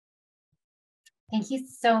Thank you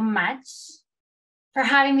so much for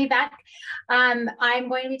having me back. I'm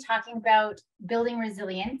going to be talking about building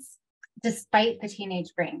resilience despite the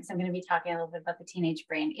teenage brain. So I'm going to be talking a little bit about the teenage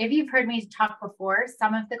brain. If you've heard me talk before,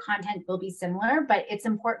 some of the content will be similar, but it's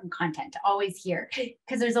important content to always hear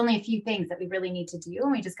because there's only a few things that we really need to do,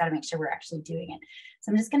 and we just got to make sure we're actually doing it.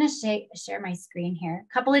 So I'm just going to share my screen here.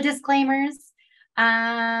 A couple of disclaimers.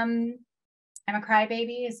 I'm a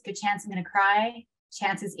crybaby. There's a good chance I'm going to cry.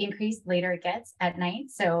 Chances increase the later it gets at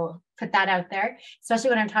night. So put that out there,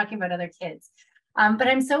 especially when I'm talking about other kids. But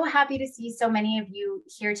I'm so happy to see so many of you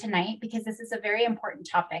here tonight because this is a very important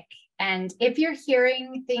topic. And if you're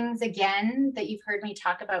hearing things again that you've heard me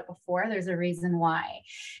talk about before, there's a reason why.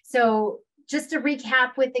 So just to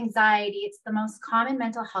recap with anxiety, it's the most common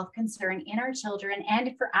mental health concern in our children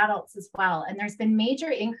and for adults as well. And there's been major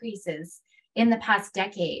increases in the past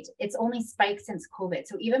decade. It's only spiked since COVID.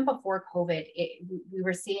 So even before COVID, we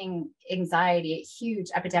were seeing anxiety at huge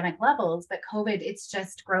epidemic levels, but COVID, it's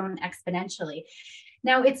just grown exponentially.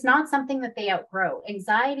 Now, it's not something that they outgrow.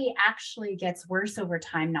 Anxiety actually gets worse over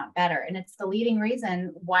time, not better. And it's the leading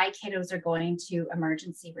reason why kiddos are going to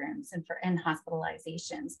emergency rooms and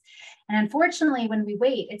hospitalizations. And unfortunately, when we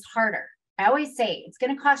wait, it's harder. I always say it's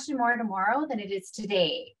going to cost you more tomorrow than it is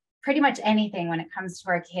today. Pretty much anything when it comes to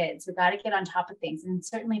our kids. We've got to get on top of things. And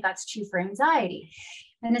certainly that's true for anxiety.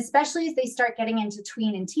 And especially as they start getting into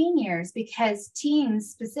tween and teen years, because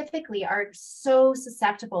teens specifically are so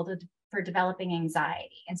susceptible for developing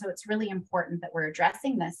anxiety. And so it's really important that we're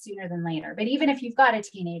addressing this sooner than later. But even if you've got a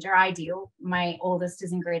teenager, I do, my oldest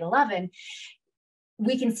is in grade 11,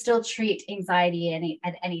 we can still treat anxiety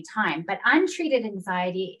at any time. But untreated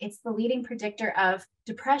anxiety, it's the leading predictor of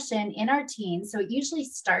depression in our teens. So it usually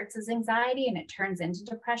starts as anxiety and it turns into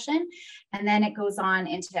depression. And then it goes on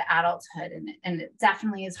into adulthood. And it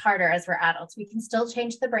definitely is harder as we're adults. We can still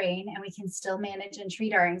change the brain and we can still manage and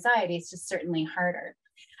treat our anxiety. It's just certainly harder.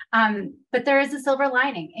 But there is a silver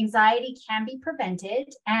lining. Anxiety can be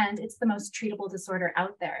prevented, and it's the most treatable disorder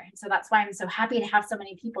out there. So that's why I'm so happy to have so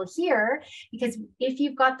many people here, because if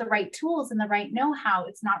you've got the right tools and the right know-how,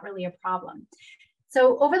 it's not really a problem.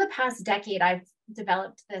 So over the past decade, I've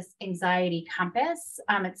developed this anxiety compass.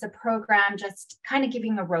 It's a program just kind of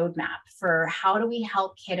giving a roadmap for how do we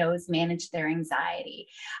help kiddos manage their anxiety.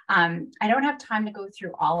 I don't have time to go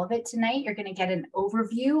through all of it tonight. You're going to get an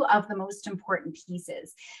overview of the most important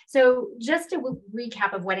pieces. So just a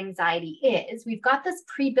recap of what anxiety is, we've got this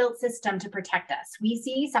pre-built system to protect us. We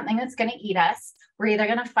see something that's going to eat us. We're either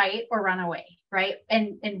going to fight or run away, right?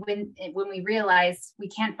 And when we realize we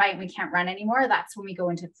can't fight and we can't run anymore, that's when we go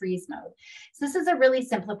into freeze mode. So this is a really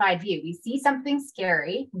simplified view. We see something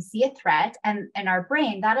scary, we see a threat, and our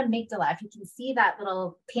brain, that amygdala, if you can see that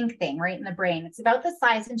little pink thing right in the brain, it's about the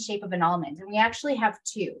size and shape of an almond. And we actually have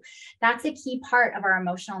two. That's a key part of our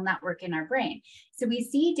emotional network in our brain. So we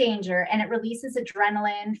see danger and it releases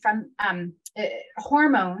adrenaline from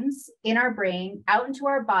hormones in our brain out into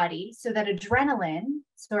our body, so that adrenaline,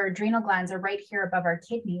 so our adrenal glands are right here above our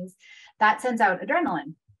kidneys, that sends out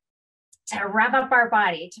adrenaline to rev up our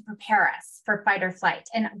body to prepare us for fight or flight.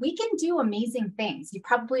 And we can do amazing things. You've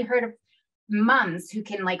probably heard of moms who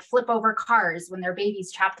can like flip over cars when their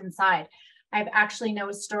baby's trapped inside. I've actually know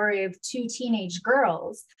a story of two teenage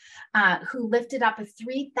girls who lifted up a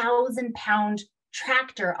 3,000-pound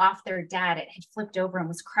tractor off their dad. It had flipped over and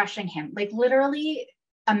was crushing him. Like literally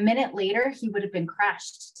a minute later, he would have been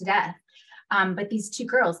crushed to death. But these two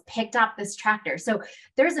girls picked up this tractor. So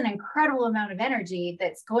there's an incredible amount of energy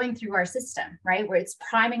that's going through our system, right? Where it's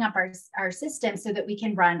priming up our system so that we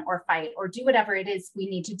can run or fight or do whatever it is we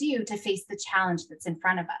need to do to face the challenge that's in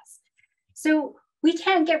front of us. So we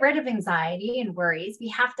can't get rid of anxiety and worries. We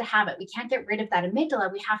have to have it. We can't get rid of that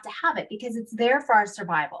amygdala. We have to have it because it's there for our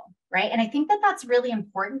survival, right? And I think that that's really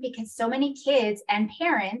important because so many kids and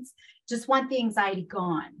parents just want the anxiety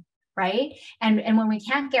gone, right? And when we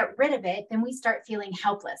can't get rid of it, then we start feeling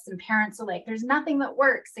helpless. And parents are like, there's nothing that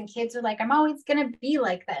works. And kids are like, I'm always going to be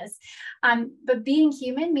like this. But being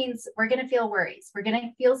human means we're going to feel worries. We're going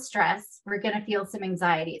to feel stress. We're going to feel some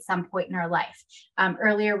anxiety at some point in our life.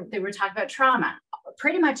 Earlier, they were talking about trauma.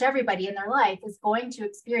 Pretty much everybody in their life is going to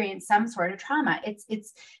experience some sort of trauma.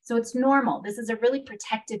 So it's normal. This is a really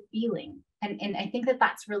protective feeling. And I think that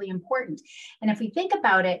that's really important. And if we think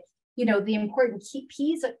about it, you know, the important key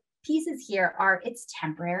pieces here are it's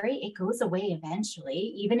temporary. It goes away eventually.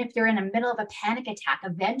 Even if you're in the middle of a panic attack,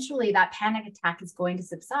 eventually that panic attack is going to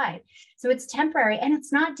subside. So it's temporary and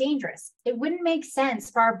it's not dangerous. It wouldn't make sense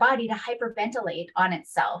for our body to hyperventilate on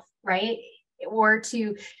itself, right? Or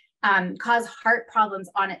to cause heart problems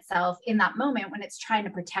on itself in that moment when it's trying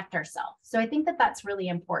to protect ourselves. So I think that that's really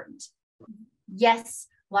important. Yes,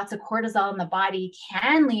 lots of cortisol in the body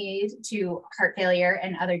can lead to heart failure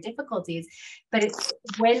and other difficulties, but it's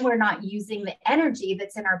when we're not using the energy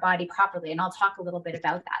that's in our body properly. And I'll talk a little bit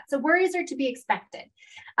about that. So worries are to be expected.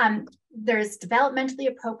 There's developmentally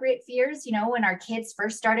appropriate fears. You know, when our kids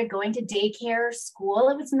first started going to daycare or school,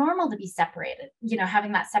 it was normal to be separated, you know,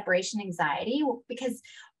 having that separation anxiety, because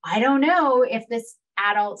I don't know if this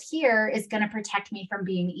adult here is going to protect me from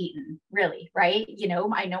being eaten, really, right? You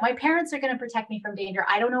know, I know my parents are going to protect me from danger.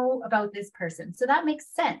 I don't know about this person. So that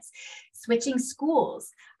makes sense. Switching schools,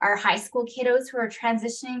 our high school kiddos who are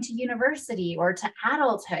transitioning to university or to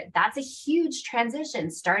adulthood, that's a huge transition.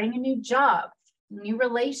 Starting a new job, new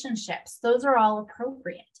relationships, those are all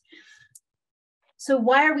appropriate. So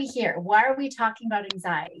why are we here? Why are we talking about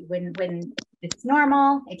anxiety? When it's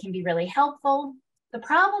normal, it can be really helpful. The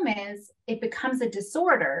problem is it becomes a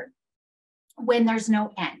disorder when there's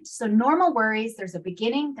no end. So normal worries, there's a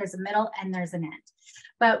beginning, there's a middle, and there's an end.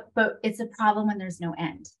 But it's a problem when there's no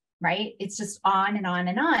end, right? It's just on and on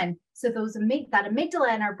and on. So that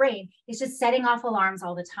amygdala in our brain is just setting off alarms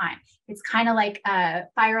all the time. It's kind of like a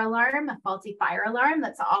fire alarm, a faulty fire alarm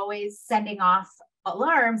that's always sending off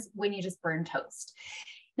alarms when you just burn toast.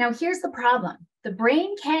 Now, here's the problem. The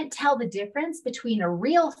brain can't tell the difference between a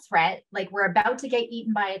real threat, like we're about to get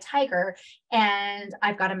eaten by a tiger, and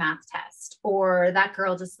I've got a math test, or that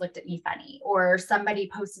girl just looked at me funny, or somebody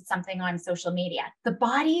posted something on social media. The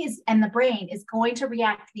body and the brain is going to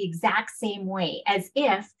react the exact same way as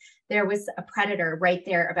if there was a predator right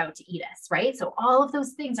there about to eat us, right? So all of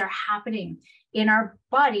those things are happening in our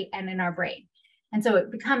body and in our brain. And so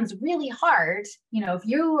it becomes really hard, you know, if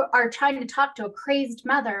you are trying to talk to a crazed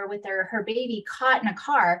mother with her baby caught in a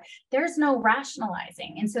car, there's no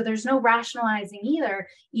rationalizing. And so there's no rationalizing either,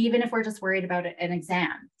 even if we're just worried about an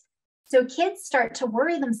exam. So kids start to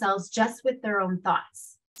worry themselves just with their own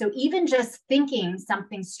thoughts. So even just thinking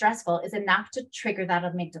something stressful is enough to trigger that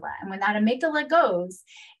amygdala. And when that amygdala goes,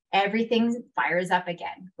 everything fires up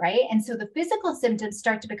again, right? And so the physical symptoms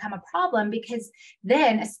start to become a problem because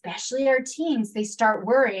then, especially our teens, they start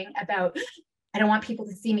worrying about, I don't want people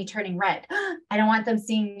to see me turning red. I don't want them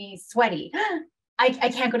seeing me sweaty. I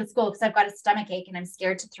can't go to school because I've got a stomach ache and I'm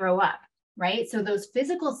scared to throw up, right? So those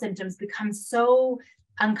physical symptoms become so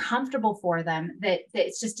uncomfortable for them that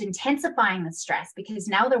it's just intensifying the stress, because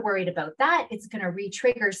now they're worried about that. It's going to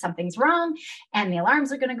re-trigger, something's wrong, and the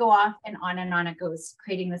alarms are going to go off, and on it goes,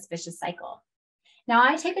 creating this vicious cycle. Now,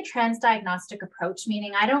 I take a transdiagnostic approach,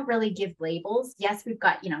 meaning I don't really give labels. Yes, we've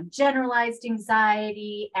got, you know, generalized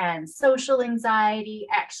anxiety and social anxiety.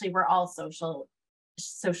 Actually, we're all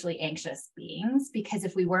socially anxious beings, because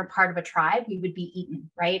if we weren't part of a tribe, we would be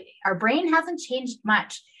eaten, right? Our brain hasn't changed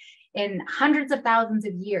much in hundreds of thousands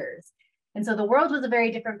of years. And so the world was a very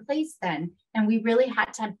different place then. And we really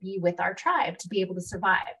had to be with our tribe to be able to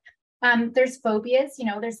survive. There's phobias, you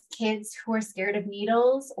know, there's kids who are scared of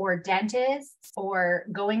needles or dentists or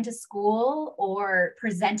going to school or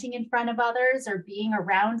presenting in front of others or being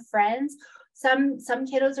around friends. Some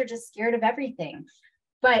kiddos are just scared of everything.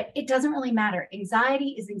 But it doesn't really matter.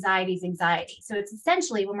 Anxiety is anxiety is anxiety. So it's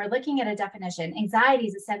essentially, when we're looking at a definition, anxiety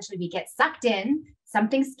is essentially we get sucked in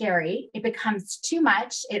something scary, it becomes too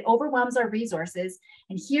much, it overwhelms our resources.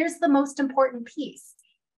 And here's the most important piece.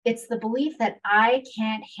 It's the belief that I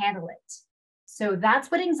can't handle it. So that's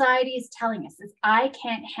what anxiety is telling us, is I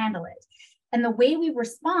can't handle it. And the way we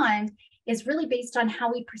respond is really based on how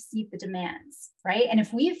we perceive the demands, right? And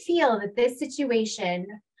if we feel that this situation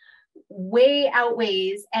way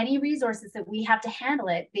outweighs any resources that we have to handle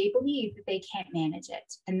it, they believe that they can't manage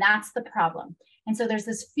it. And that's the problem. And so there's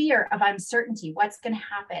this fear of uncertainty, what's going to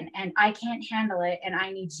happen, and I can't handle it, and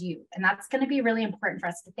I need you. And that's going to be really important for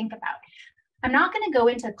us to think about. I'm not going to go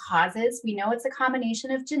into causes. We know it's a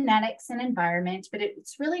combination of genetics and environment, but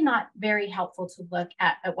it's really not very helpful to look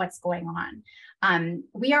at what's going on.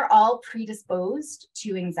 We are all predisposed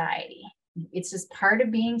to anxiety. It's just part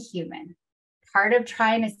of being human, part of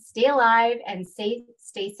trying to stay alive and stay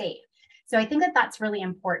safe. So I think that that's really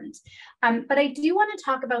important. But I do want to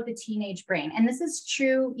talk about the teenage brain. And this is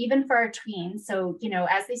true even for our tweens. So, you know,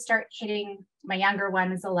 as they start hitting, my younger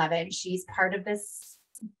one is 11. She's part of this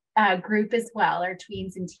group as well, our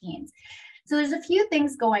tweens and teens. So there's a few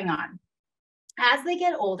things going on. As they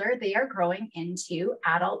get older, they are growing into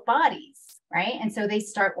adult bodies, right? And so they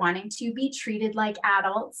start wanting to be treated like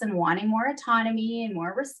adults and wanting more autonomy and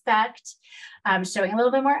more respect, showing a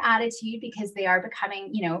little bit more attitude because they are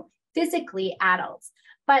becoming, you know, physically adults,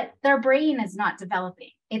 but their brain is not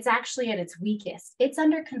developing. it's actually at its weakest. It's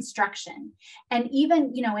under construction. And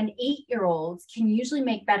even, an 8-year-old can usually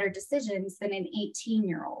make better decisions than an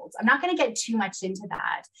 18-year-old. I'm not going to get too much into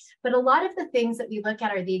that, but a lot of the things that we look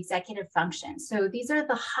at are the executive functions. So these are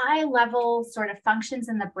the high level sort of functions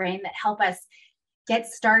in the brain that help us get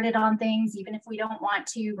started on things, even if we don't want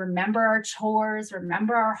to, remember our chores,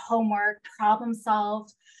 remember our homework, problem solve,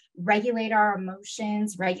 regulate our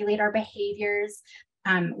emotions, regulate our behaviors.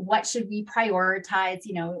 What should we prioritize?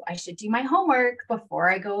 I should do my homework before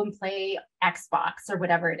I go and play Xbox or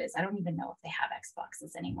whatever it is. I don't even know if they have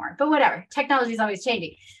Xboxes anymore, but whatever. Technology is always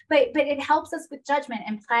changing. But it helps us with judgment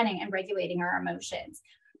and planning and regulating our emotions.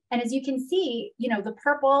 And as you can see, the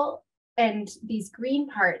purple and these green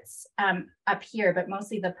parts up here, but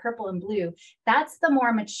mostly the purple and blue, that's the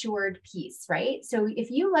more matured piece, right? So if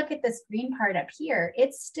you look at this green part up here,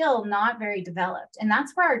 it's still not very developed. And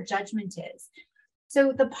that's where our judgment is.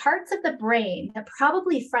 So the parts of the brain that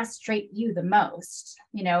probably frustrate you the most,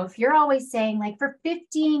 if you're always saying like, for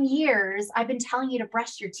 15 years, I've been telling you to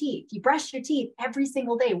brush your teeth. You brush your teeth every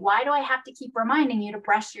single day. Why do I have to keep reminding you to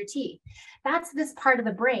brush your teeth? That's this part of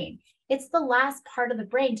the brain. It's the last part of the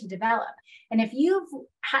brain to develop. And if you've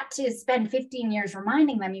had to spend 15 years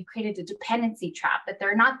reminding them, you've created a dependency trap that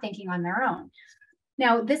they're not thinking on their own.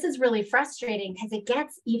 Now, this is really frustrating because it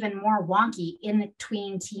gets even more wonky in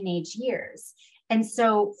between teenage years. And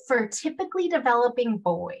so for typically developing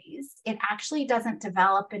boys, it actually doesn't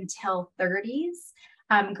develop until 30s,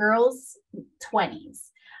 girls 20s.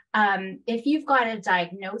 If you've got a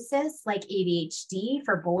diagnosis like ADHD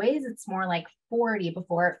for boys, it's more like 40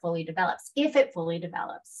 before it fully develops, if it fully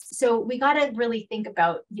develops. So we got to really think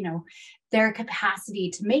about, their capacity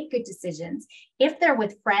to make good decisions. If they're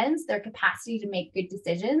with friends, their capacity to make good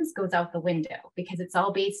decisions goes out the window because it's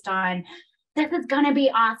all based on, this is going to be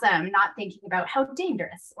awesome, not thinking about how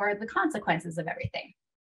dangerous or the consequences of everything.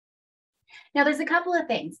 Now, there's a couple of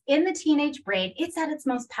things. In the teenage brain, it's at its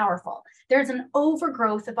most powerful. There's an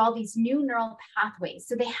overgrowth of all these new neural pathways.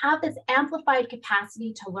 So they have this amplified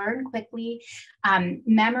capacity to learn quickly.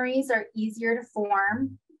 Memories are easier to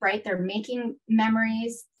form, right? They're making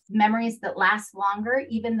memories that last longer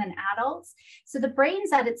even than adults. So the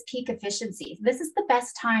brain's at its peak efficiency. This is the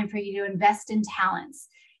best time for you to invest in talents,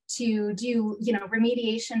 to do,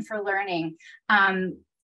 remediation for learning,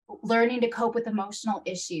 learning to cope with emotional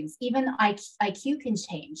issues. Even IQ can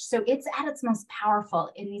change. So it's at its most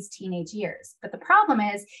powerful in these teenage years. But the problem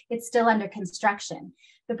is it's still under construction.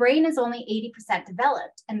 The brain is only 80%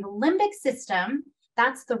 developed, and the limbic system,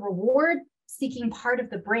 that's the reward seeking part of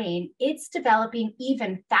the brain, it's developing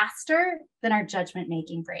even faster than our judgment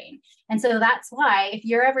making brain. And so that's why if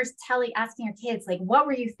you're ever asking your kids, like, what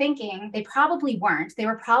were you thinking? They probably weren't. They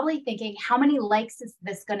were probably thinking, how many likes is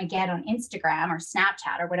this going to get on Instagram or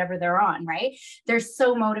Snapchat or whatever they're on, right? They're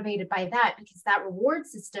so motivated by that because that reward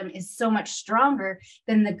system is so much stronger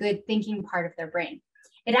than the good thinking part of their brain.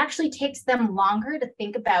 It actually takes them longer to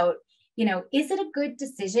think about, is it a good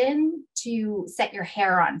decision to set your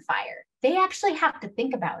hair on fire? They actually have to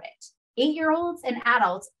think about it. 8-year-olds and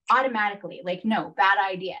adults automatically, like, no, bad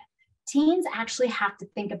idea. Teens actually have to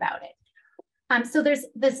think about it. So there's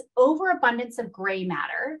this overabundance of gray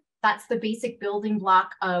matter. That's the basic building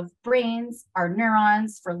block of brains, our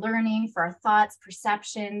neurons for learning, for our thoughts,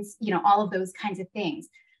 perceptions, all of those kinds of things.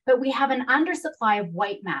 But we have an undersupply of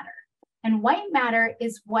white matter. And white matter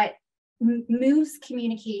is what moves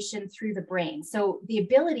communication through the brain. So the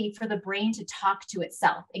ability for the brain to talk to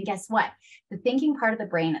itself. And guess what? The thinking part of the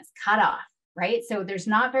brain is cut off, right? So there's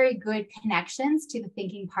not very good connections to the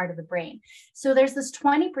thinking part of the brain. So there's this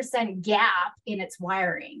 20% gap in its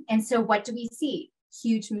wiring. And so what do we see?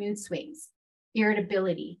 Huge mood swings,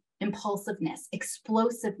 irritability, impulsiveness,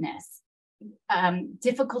 explosiveness,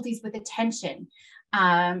 difficulties with attention,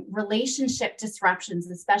 relationship disruptions,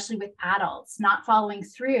 especially with adults, not following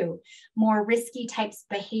through, more risky types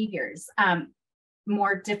of behaviors,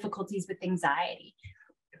 more difficulties with anxiety.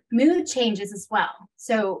 Mood changes as well.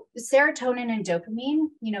 So serotonin and dopamine,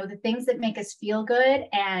 the things that make us feel good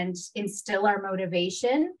and instill our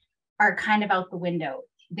motivation are kind of out the window.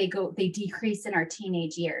 They decrease in our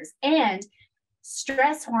teenage years, and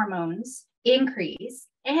stress hormones increase,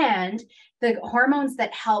 and the hormones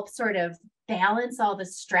that help sort of balance all the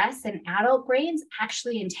stress in adult brains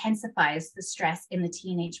actually intensifies the stress in the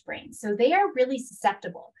teenage brain. So they are really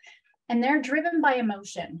susceptible, and they're driven by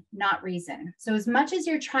emotion, not reason. So as much as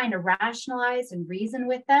you're trying to rationalize and reason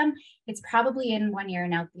with them, it's probably in one ear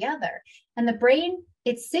and out the other. And the brain,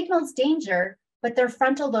 it signals danger, but their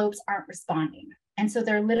frontal lobes aren't responding. And so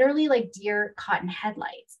they're literally like deer caught in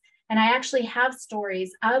headlights. And I actually have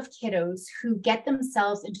stories of kiddos who get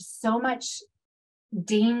themselves into so much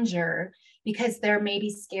danger because they're maybe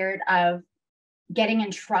scared of getting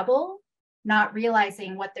in trouble, not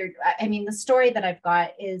realizing what they're, I mean, the story that I've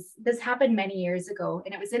got is this happened many years ago,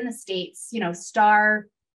 and it was in the States, you know, star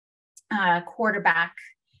quarterback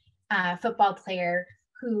football player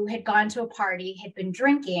who had gone to a party, had been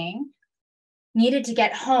drinking, needed to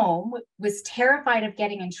get home, was terrified of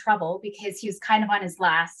getting in trouble because he was kind of on his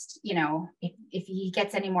last, you know, if he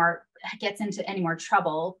gets into any more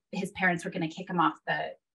trouble, his parents were going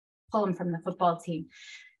to pull him from the football team.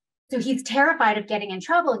 So he's terrified of getting in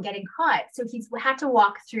trouble and getting caught. So he's had to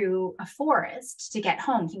walk through a forest to get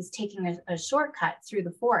home. He was taking a shortcut through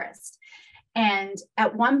the forest. And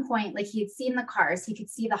at one point, like, he had seen the cars, he could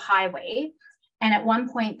see the highway. And at one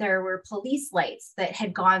point there were police lights that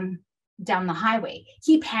had gone down the highway.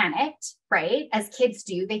 He panicked, right? As kids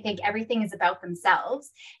do, they think everything is about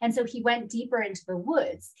themselves. And so he went deeper into the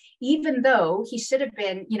woods, even though he should have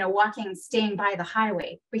been, you know, walking, staying by the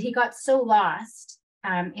highway, but he got so lost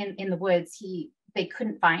in the woods, they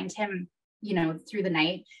couldn't find him, you know, through the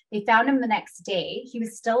night. They found him the next day. He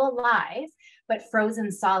was still alive, but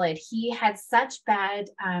frozen solid. He had such bad,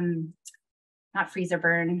 not freezer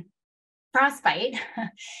burn, frostbite,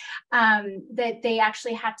 that they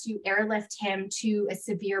actually had to airlift him to a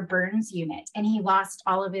severe burns unit, and he lost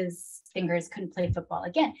all of his fingers, couldn't play football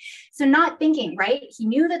again. So not thinking, right? He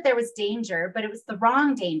knew that there was danger, but it was the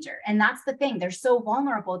wrong danger. And that's the thing. They're so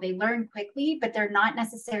vulnerable. They learn quickly, but they're not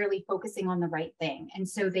necessarily focusing on the right thing. And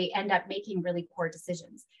so they end up making really poor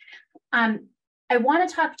decisions. I want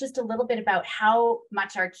to talk just a little bit about how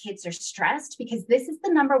much our kids are stressed, because this is the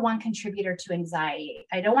 #1 contributor to anxiety.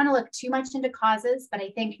 I don't want to look too much into causes, but I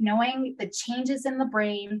think knowing the changes in the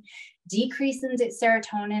brain, decrease in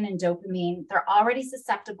serotonin and dopamine, they're already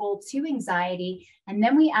susceptible to anxiety. And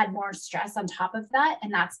then we add more stress on top of that,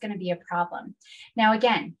 and that's going to be a problem. Now,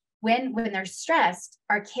 again, when they're stressed,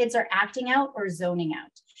 our kids are acting out or zoning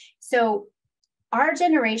out. So our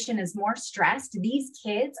generation is more stressed. These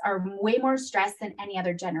kids are way more stressed than any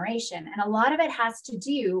other generation. And a lot of it has to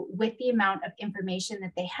do with the amount of information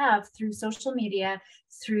that they have through social media,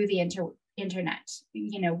 through the internet.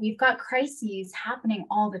 You know, we've got crises happening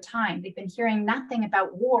all the time. They've been hearing nothing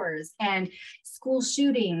about wars and school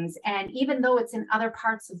shootings. And even though it's in other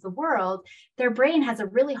parts of the world, their brain has a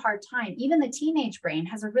really hard time. Even the teenage brain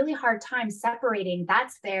has a really hard time separating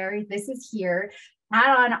that's there, this is here.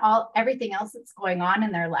 Add on everything else that's going on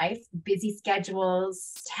in their life, busy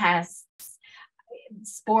schedules, tests,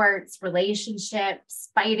 sports, relationships,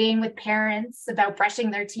 fighting with parents about brushing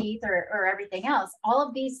their teeth or everything else. All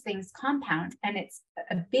of these things compound, and it's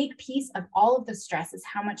a big piece of all of the stress is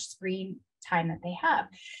how much screen time that they have.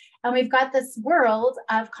 And we've got this world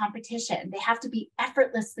of competition. They have to be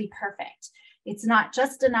effortlessly perfect. It's not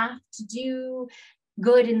just enough to do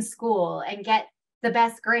good in school and get the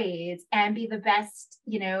best grades and be the best,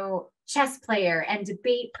 you know, chess player and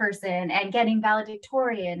debate person and getting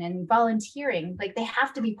valedictorian and volunteering. Like, they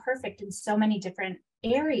have to be perfect in so many different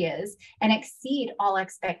areas and exceed all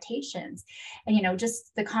expectations. And, you know,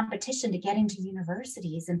 just the competition to get into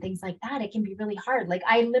universities and things like that, it can be really hard. Like,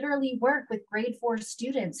 I literally work with grade 4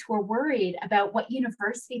 students who are worried about what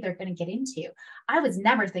university they're going to get into. I was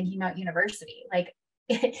never thinking about university. Like,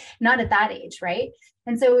 not at that age, right?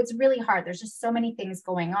 And so it's really hard. There's just so many things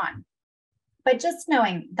going on. But just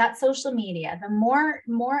knowing that social media, the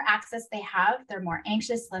more access they have, they're more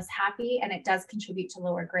anxious, less happy, and it does contribute to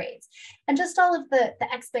lower grades. And just all of the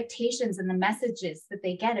expectations and the messages that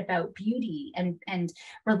they get about beauty and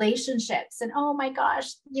relationships, and oh my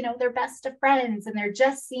gosh, you know, they're best of friends, and they're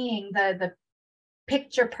just seeing the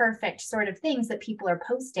picture perfect sort of things that people are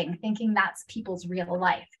posting, thinking that's people's real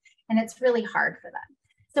life. And it's really hard for them.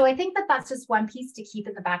 So I think that that's just one piece to keep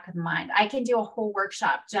in the back of the mind. I can do a whole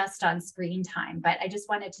workshop just on screen time, but I just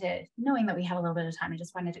wanted to, knowing that we have a little bit of time, I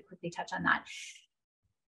just wanted to quickly touch on that.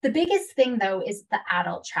 The biggest thing, though, is the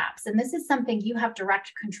adult traps. And this is something you have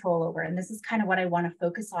direct control over. And this is kind of what I want to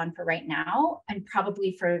focus on for right now, and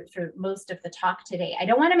probably for most of the talk today. I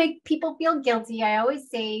don't want to make people feel guilty. I always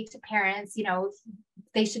say to parents, you know,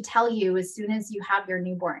 they should tell you as soon as you have your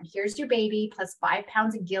newborn, here's your baby plus 5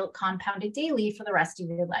 pounds of guilt compounded daily for the rest of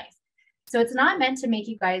your life. So it's not meant to make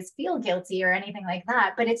you guys feel guilty or anything like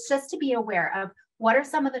that, but it's just to be aware of what are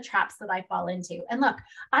some of the traps that I fall into. And look,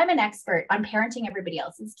 I'm an expert on parenting everybody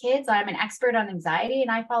else's kids. I'm an expert on anxiety,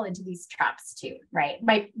 and I fall into these traps too, right?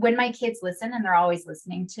 When my kids listen, and they're always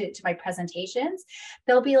listening to my presentations,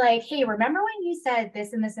 they'll be like, hey, remember when you said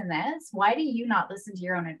this and this and this? Why do you not listen to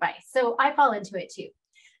your own advice? So I fall into it too.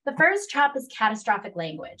 The first trap is catastrophic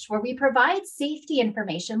language, where we provide safety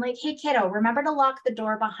information like, hey, kiddo, remember to lock the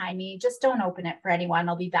door behind me. Just don't open it for anyone.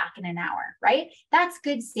 I'll be back in an hour, right? That's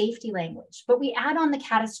good safety language. But we add on the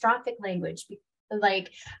catastrophic language.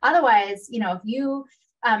 Like, otherwise, if you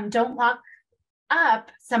don't lock up,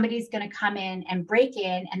 somebody's going to come in and break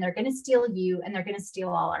in, and they're going to steal you, and they're going to steal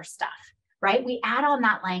all our stuff, right? We add on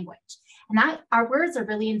that language, and that our words are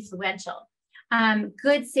really influential.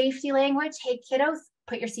 Good safety language. Hey, kiddos,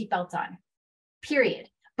 put your seatbelts on, period.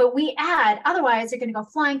 But we add, otherwise you're going to go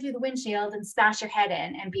flying through the windshield and smash your head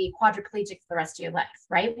in and be quadriplegic for the rest of your life,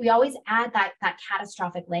 right? We always add that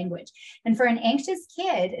catastrophic language. And for an anxious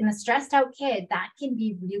kid and a stressed out kid, that can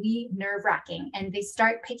be really nerve-wracking. And they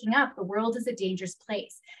start picking up, the world is a dangerous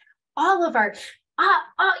place. All of our,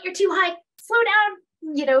 you're too high, slow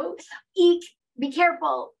down, eek, be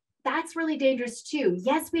careful. That's really dangerous too.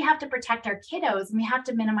 Yes, we have to protect our kiddos and we have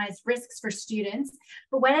to minimize risks for students,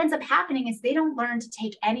 but what ends up happening is they don't learn to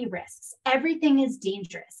take any risks. Everything is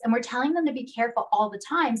dangerous, and we're telling them to be careful all the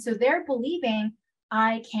time. So they're believing,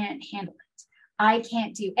 I can't handle it. I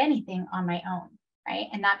can't do anything on my own, right?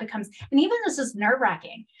 And that becomes, and even this is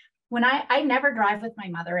nerve-wracking. When I never drive with my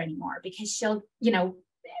mother anymore because she'll,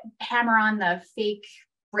 hammer on the fake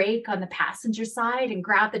brake on the passenger side and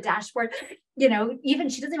grab the dashboard. Even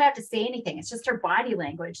she doesn't even have to say anything. It's just her body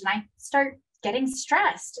language. And I start getting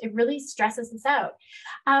stressed. It really stresses us out.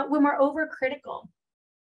 When we're overcritical,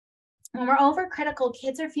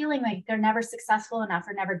 kids are feeling like they're never successful enough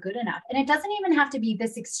or never good enough. And it doesn't even have to be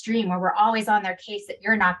this extreme where we're always on their case that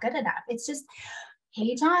you're not good enough. It's just,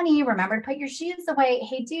 hey, Johnny, remember to put your shoes away.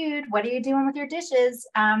 Hey, dude, what are you doing with your dishes?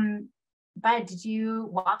 But did you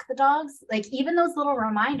walk the dogs? Like, even those little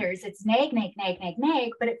reminders, it's nag, nag, nag, nag,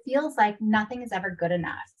 nag, but it feels like nothing is ever good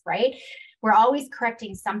enough, right? We're always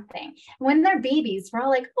correcting something. When they're babies, we're all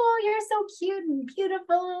like, oh, you're so cute and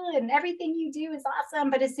beautiful and everything you do is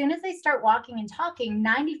awesome. But as soon as they start walking and talking,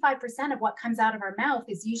 95% of what comes out of our mouth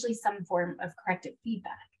is usually some form of corrective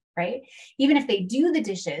feedback, right? Even if they do the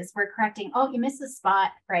dishes, we're correcting, oh, you missed the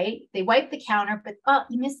spot, right? They wipe the counter, but oh,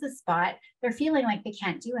 you missed the spot. They're feeling like they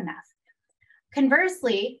can't do enough.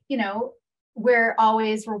 Conversely, we're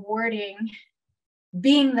always rewarding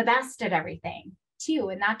being the best at everything too,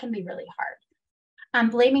 and that can be really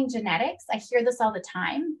hard. Blaming genetics. I hear this all the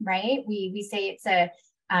time, right? We say it's a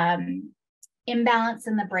imbalance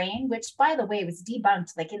in the brain, which, by the way, was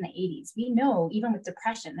debunked like in the 80s. We know even with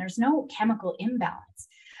depression, there's no chemical imbalance.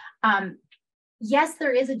 Yes,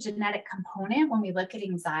 there is a genetic component when we look at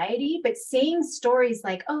anxiety, but saying stories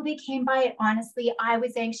like, oh, they came by it honestly, I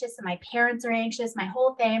was anxious and my parents are anxious, my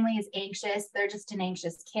whole family is anxious, they're just an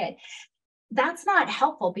anxious kid. That's not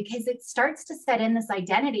helpful because it starts to set in this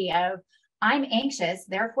identity of, I'm anxious,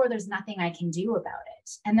 therefore there's nothing I can do about it.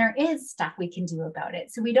 And there is stuff we can do about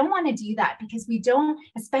it. So we don't want to do that because we don't,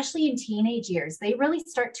 especially in teenage years, they really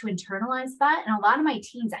start to internalize that. And a lot of my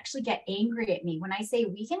teens actually get angry at me when I say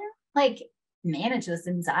we can manage this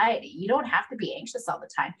anxiety. You don't have to be anxious all the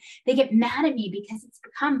time. They get mad at me because it's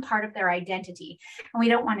become part of their identity, and we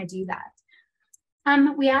don't want to do that.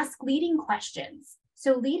 We ask leading questions.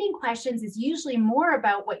 So leading questions is usually more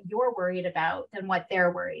about what you're worried about than what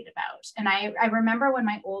they're worried about. And I remember when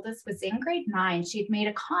my oldest was in grade 9, she'd made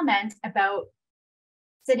a comment about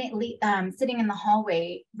sitting in the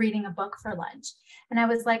hallway reading a book for lunch. And I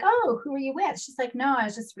was like, oh, who are you with? She's like, no, I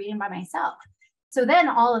was just reading by myself. So then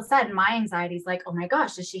all of a sudden my anxiety is like, oh my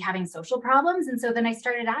gosh, is she having social problems? And so then I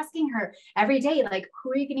started asking her every day, like,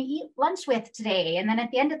 who are you going to eat lunch with today? And then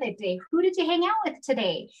at the end of the day, who did you hang out with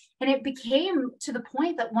today? And it became to the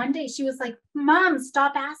point that one day she was like, Mom,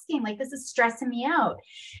 stop asking, like, this is stressing me out.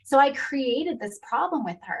 So I created this problem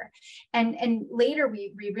with her. And later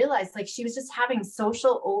we realized like she was just having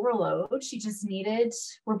social overload. She just needed,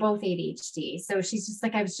 we're both ADHD. So she's just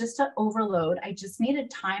like, I was just an overload. I just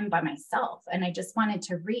needed time by myself. And I just wanted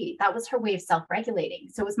to read. That was her way of self-regulating.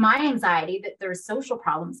 So it was my anxiety that there were social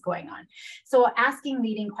problems going on. So asking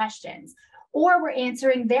leading questions, or we're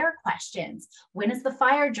answering their questions. When is the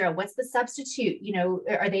fire drill? What's the substitute?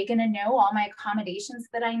 Are they going to know all my accommodations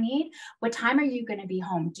that I need? What time are you going to be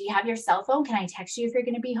home? Do you have your cell phone? Can I text you if you're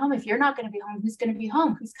going to be home? If you're not going to be home, who's going to be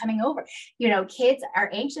home? Who's coming over? Kids, our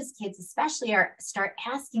anxious kids especially, start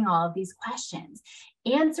asking all of these questions.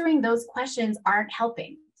 Answering those questions aren't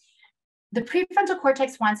helping. The prefrontal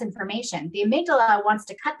cortex wants information. The amygdala wants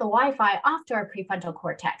to cut the Wi-Fi off to our prefrontal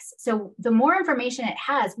cortex. So the more information it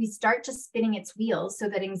has, we start just spinning its wheels so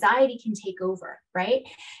that anxiety can take over, right?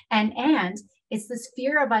 And It's this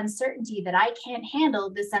fear of uncertainty that I can't handle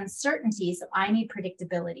this uncertainty, so I need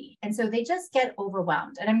predictability. And so they just get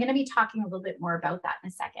overwhelmed. And I'm going to be talking a little bit more about that in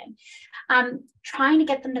a second. Trying to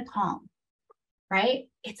get them to calm, right?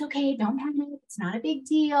 It's okay, don't panic, it's not a big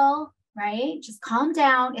deal, right? Just calm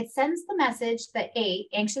down. It sends the message that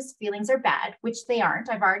anxious feelings are bad, which they aren't.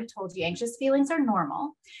 I've already told you anxious feelings are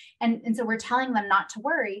normal. And so we're telling them not to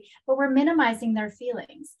worry, but we're minimizing their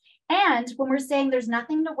feelings. And when we're saying there's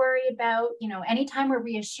nothing to worry about, anytime we're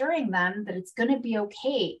reassuring them that it's going to be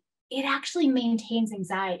okay, it actually maintains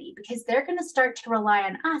anxiety because they're going to start to rely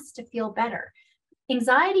on us to feel better.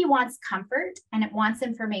 Anxiety wants comfort and it wants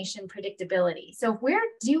information predictability. So if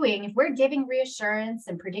we're giving reassurance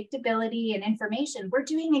and predictability and information, we're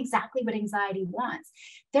doing exactly what anxiety wants.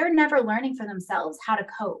 They're never learning for themselves how to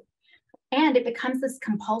cope. And it becomes this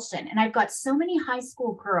compulsion. And I've got so many high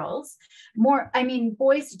school girls,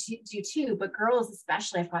 boys do too, but girls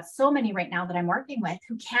especially, I've got so many right now that I'm working with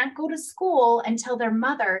who can't go to school until their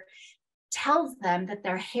mother tells them that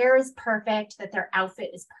their hair is perfect, that their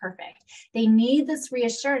outfit is perfect. They need this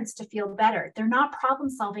reassurance to feel better. They're not problem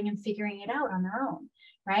solving and figuring it out on their own,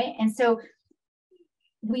 right? And so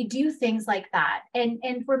we do things like that. And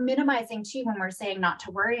we're minimizing too, when we're saying not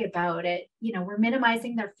to worry about it, we're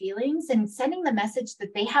minimizing their feelings and sending the message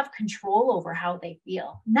that they have control over how they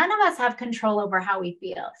feel. None of us have control over how we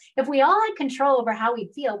feel. If we all had control over how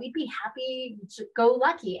we feel, we'd be happy, go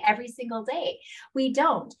lucky every single day. We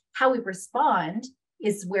don't. How we respond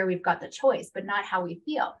is where we've got the choice, but not how we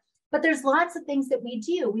feel. But there's lots of things that we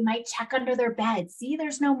do. We might check under their bed. See,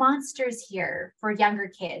 there's no monsters here for younger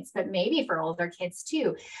kids, but maybe for older kids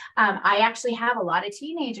too. I actually have a lot of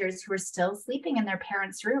teenagers who are still sleeping in their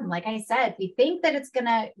parents' room. Like I said, we think that it's going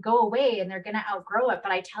to go away and they're going to outgrow it.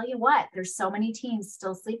 But I tell you what, there's so many teens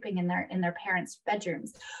still sleeping in their parents'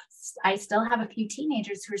 bedrooms. I still have a few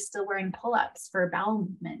teenagers who are still wearing pull-ups for bowel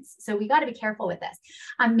movements. So we got to be careful with this.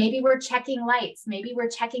 Maybe we're checking lights. Maybe we're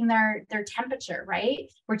checking their temperature, right?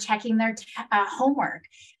 We're checking their homework.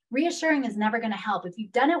 Reassuring is never going to help. If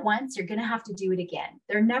you've done it once, you're going to have to do it again.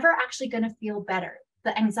 They're never actually going to feel better.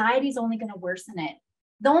 The anxiety is only going to worsen it.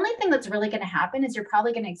 The only thing that's really going to happen is you're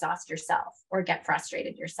probably going to exhaust yourself or get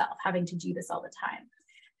frustrated yourself having to do this all the time.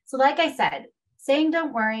 So like I said, saying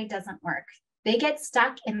don't worry doesn't work. They get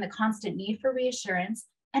stuck in the constant need for reassurance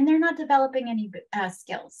and they're not developing any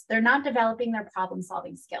skills. They're not developing their problem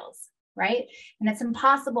solving skills, right? And it's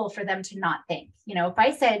impossible for them to not think. If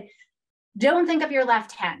I said, don't think of your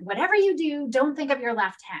left hand, whatever you do, don't think of your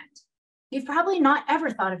left hand. You've probably not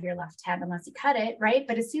ever thought of your left hand unless you cut it, right?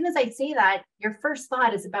 But as soon as I say that, your first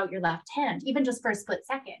thought is about your left hand, even just for a split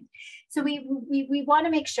second. So we want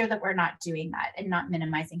to make sure that we're not doing that and not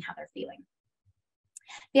minimizing how they're feeling.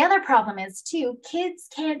 The other problem is too, kids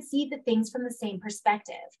can't see the things from the same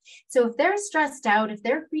perspective. So if they're stressed out, if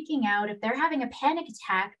they're freaking out, if they're having a panic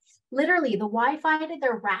attack, literally the Wi-Fi to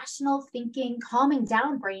their rational thinking, calming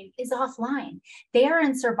down brain is offline. They are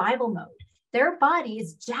in survival mode. Their body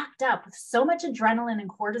is jacked up with so much adrenaline and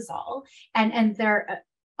cortisol, and their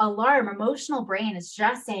emotional brain is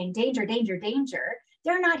just saying danger, danger, danger.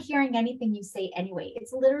 They're not hearing anything you say anyway.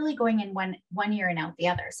 It's literally going in one ear and out the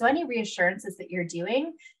other. So any reassurances that you're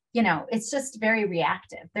doing, it's just very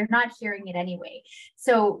reactive. They're not hearing it anyway.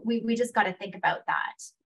 So we just got to think about that.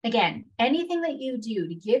 Again, anything that you do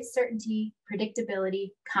to give certainty, predictability,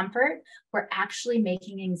 comfort, we're actually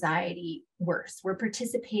making anxiety worse. We're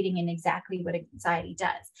participating in exactly what anxiety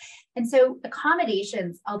does. And so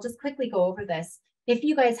accommodations, I'll just quickly go over this. If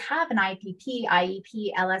you guys have an IPP,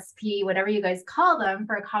 IEP, LSP, whatever you guys call them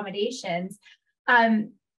for accommodations,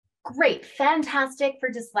 great, fantastic for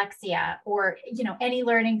dyslexia or, any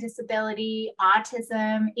learning disability,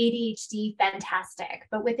 autism, ADHD, fantastic.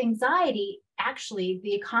 But with anxiety, actually,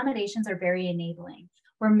 the accommodations are very enabling.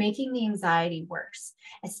 We're making the anxiety worse,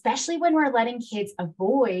 especially when we're letting kids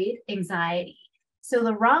avoid anxiety. So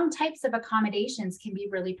the wrong types of accommodations can be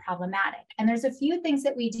really problematic. And there's a few things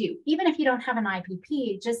that we do, even if you don't have an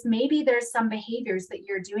IPP, just maybe there's some behaviors that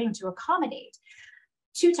you're doing to accommodate.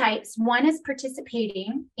 Two types. One is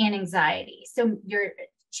participating in anxiety. So you're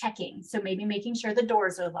checking. So maybe making sure the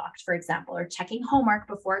doors are locked, for example, or checking homework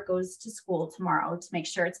before it goes to school tomorrow to make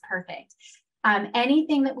sure it's perfect.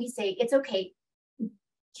 Anything that we say, it's okay.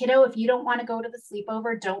 Kiddo, if you don't want to go to the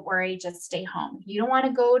sleepover, don't worry, just stay home. If you don't want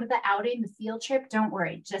to go to the outing, the field trip, don't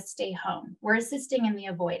worry, just stay home. We're assisting in the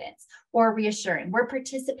avoidance or reassuring. We're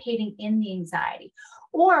participating in the anxiety,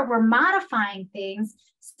 or we're modifying things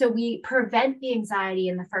so we prevent the anxiety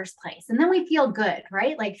in the first place. And then we feel good,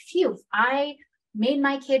 right? Like, phew, I made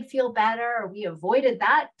my kid feel better, or we avoided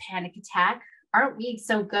that panic attack. aren't we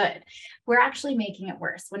so good? We're actually making it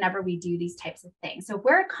worse whenever we do these types of things. So if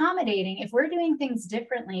we're accommodating, if we're doing things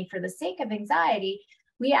differently for the sake of anxiety,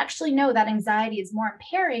 we actually know that anxiety is more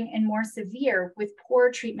impairing and more severe with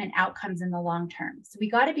poor treatment outcomes in the long term. So we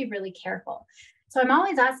got to be really careful. So I'm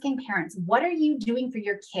always asking parents, what are you doing for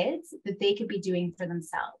your kids that they could be doing for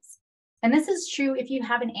themselves? And this is true if you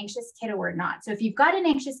have an anxious kiddo or not. So if you've got an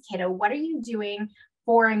anxious kiddo, what are you doing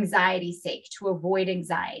for anxiety's sake to avoid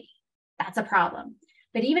anxiety? That's a problem.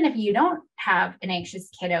 But even if you don't have an anxious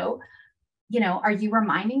kiddo, are you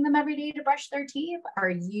reminding them every day to brush their teeth? Are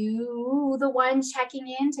you the one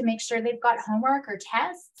checking in to make sure they've got homework or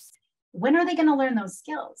tests? When are they going to learn those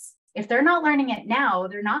skills? If they're not learning it now,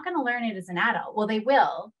 they're not going to learn it as an adult. Well, they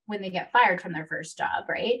will when they get fired from their first job,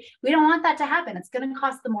 right? We don't want that to happen. It's going to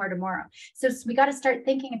cost them more tomorrow. So we got to start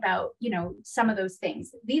thinking about, some of those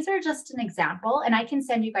things. These are just an example, and I can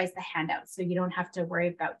send you guys the handout so you don't have to worry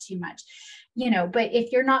about too much. But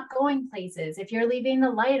if you're not going places, if you're leaving the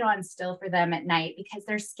light on still for them at night because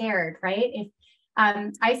they're scared, right? If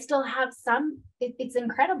I still have it's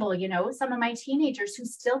incredible, some of my teenagers who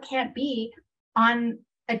still can't be on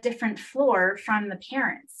a different floor from the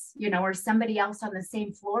parents, or somebody else on the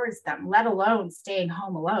same floor as them, let alone staying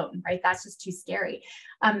home alone, right? That's just too scary.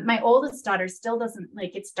 My oldest daughter still doesn't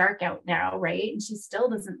like, it's dark out now, right? And she still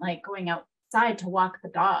doesn't like going outside to walk the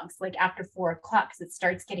dogs like after 4 o'clock because it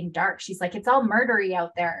starts getting dark. She's like, it's all murdery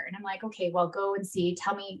out there. And I'm like, okay, well, go and see.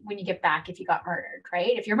 Tell me when you get back if you got murdered,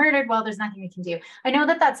 right? If you're murdered, well, there's nothing we can do. I know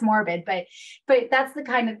that that's morbid, but that's the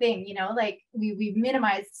kind of thing, like we've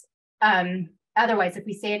minimized otherwise if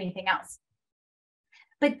we say anything else.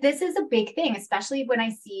 But this is a big thing, especially when I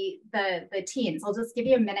see the teens. I'll just give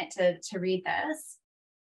you a minute to read this.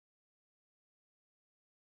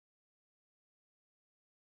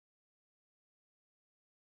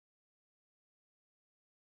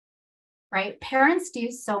 Right? Parents do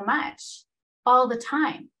so much all the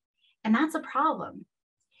time, and that's a problem.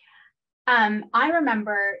 I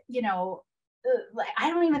remember, I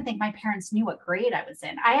don't even think my parents knew what grade I was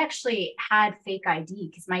in. I actually had fake ID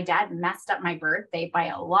because my dad messed up my birthday by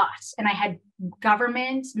a lot. And I had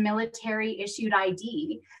government military issued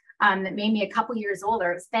ID that made me a couple years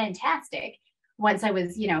older. It was fantastic. Once I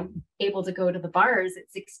was, able to go to the bars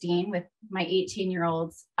at 16 with my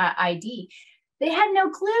 18-year-old ID. They had no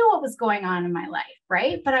clue what was going on in my life,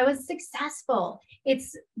 right? But I was successful.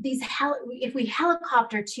 It's if we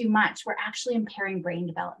helicopter too much, we're actually impairing brain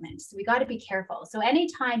development. So we got to be careful. So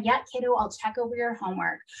anytime, yeah, kiddo, I'll check over your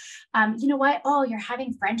homework. You know what? Oh, you're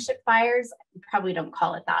having friendship fires. We probably don't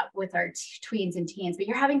call it that with our tweens and teens, but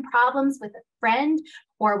you're having problems with a friend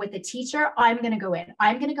or with a teacher. I'm going to go in.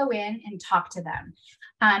 I'm going to go in and talk to them.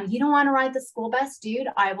 You don't want to ride the school bus, dude?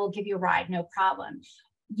 I will give you a ride. No problem.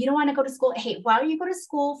 You don't want to go to school. Hey, why don't you go to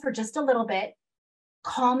school for just a little bit?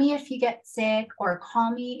 Call me if you get sick or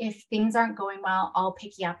call me if things aren't going well. I'll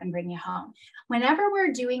pick you up and bring you home. Whenever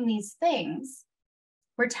we're doing these things,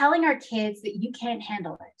 we're telling our kids that you can't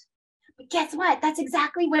handle it. But guess what? That's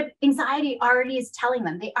exactly what anxiety already is telling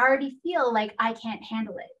them. They already feel like I can't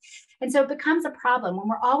handle it. And so it becomes a problem when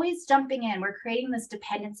we're always jumping in, we're creating this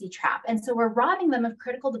dependency trap. And so we're robbing them of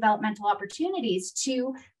critical developmental opportunities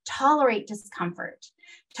to tolerate discomfort,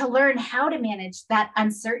 to learn how to manage that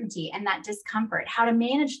uncertainty and that discomfort, how to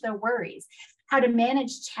manage their worries, how to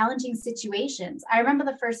manage challenging situations. I remember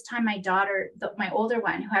the first time my daughter, my older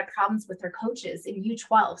one, who had problems with her coaches in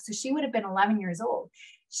U12, so she would have been 11 years old.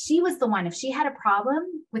 She was the one, if she had a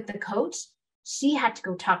problem with the coach, she had to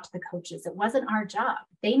go talk to the coaches. It wasn't our job.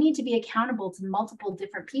 They need to be accountable to multiple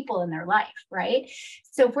different people in their life, right?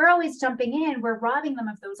 So if we're always jumping in, we're robbing them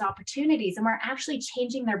of those opportunities and we're actually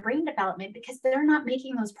changing their brain development because they're not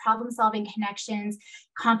making those problem-solving connections,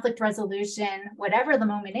 conflict resolution, whatever the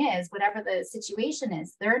moment is, whatever the situation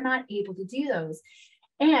is, they're not able to do those.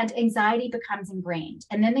 And anxiety becomes ingrained.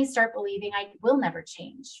 And then they start believing I will never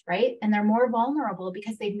change, right? And they're more vulnerable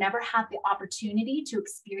because they've never had the opportunity to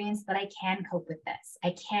experience that I can cope with this.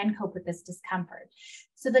 I can cope with this discomfort.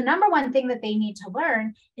 So the number one thing that they need to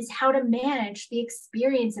learn is how to manage the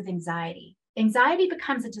experience of anxiety. Anxiety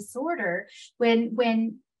becomes a disorder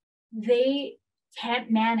when they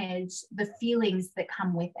can't manage the feelings that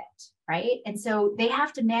come with it, right? And so they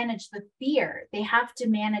have to manage the fear. They have to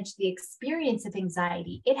manage the experience of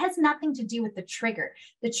anxiety. It has nothing to do with the trigger.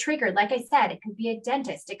 The trigger, like I said, it could be a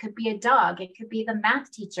dentist, it could be a dog, it could be the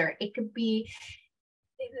math teacher, it could be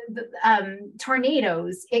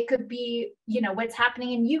tornadoes, it could be, what's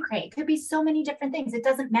happening in Ukraine. It could be so many different things. It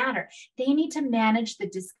doesn't matter. They need to manage the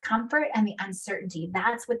discomfort and the uncertainty.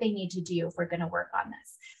 That's what they need to do if we're going to work on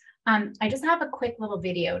this. I just have a quick little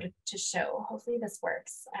video to show. Hopefully this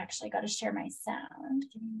works. I actually got to share my sound.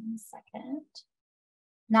 Give me 1 second.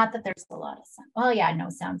 Not that there's a lot of sound. Oh yeah, no,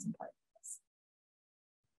 sound's important.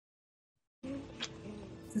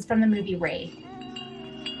 This is from the movie Ray.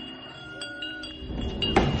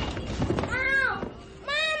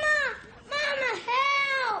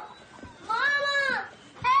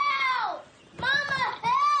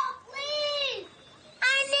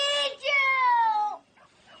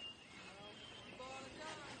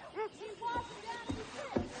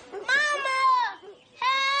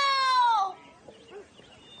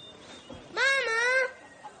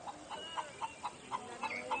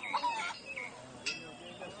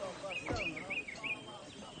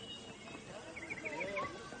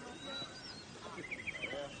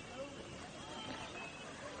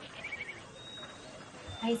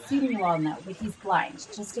 I assume you all know, but he's blind,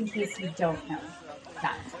 just in case you don't know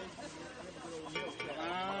that.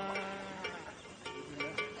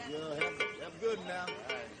 Have good now.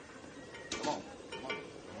 Come on.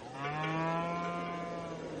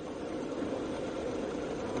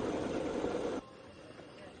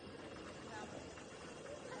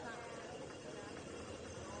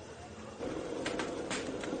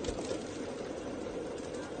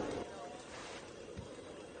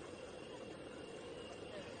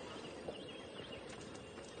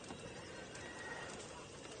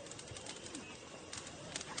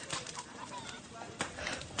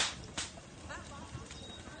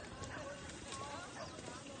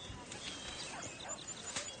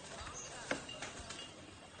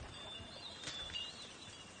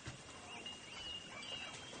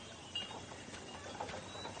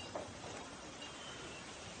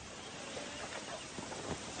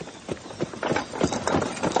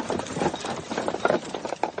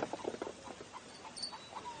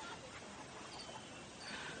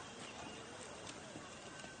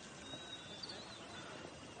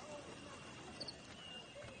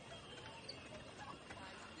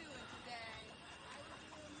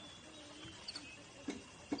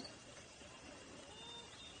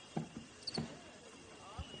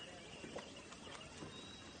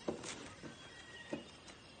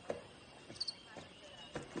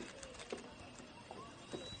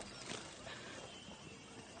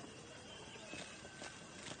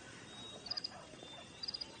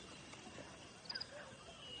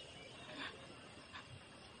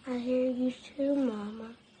 I hear you too, Mama.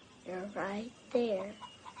 You're right there.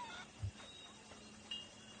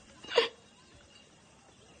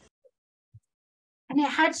 And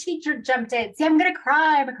had she jumped in, see, I'm going to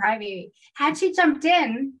cry. I'm a crybaby. Had she jumped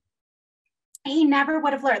in, he never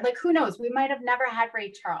would have learned. Like, who knows? We might have never had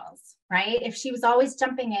Ray Charles, right? If she was always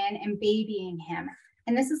jumping in and babying him.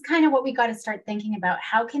 And this is kind of what we got to start thinking about.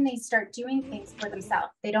 How can they start doing things for themselves?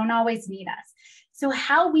 They don't always need us. So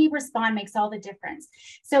how we respond makes all the difference.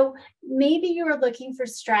 So maybe you're looking for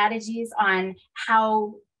strategies on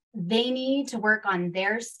how they need to work on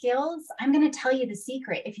their skills. I'm going to tell you the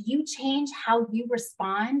secret. If you change how you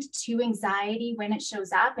respond to anxiety when it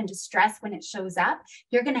shows up and to stress when it shows up,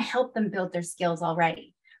 you're going to help them build their skills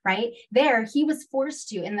already. Right there, he was forced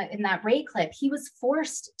to, in that Ray clip, he was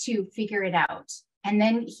forced to figure it out. And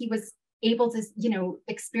then he was able to,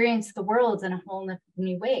 experience the world in a whole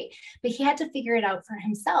new way. But he had to figure it out for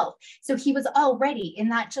himself. So he was already, in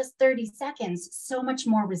that just 30 seconds, so much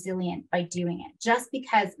more resilient by doing it, just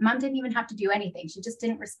because Mom didn't even have to do anything. She just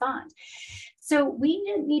didn't respond. So we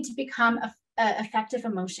need to become effective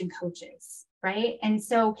emotion coaches, right? And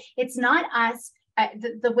so it's not us.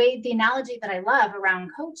 The analogy that I love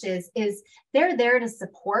around coaches is they're there to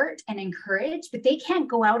support and encourage, but they can't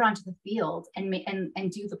go out onto the field and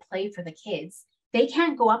do the play for the kids. They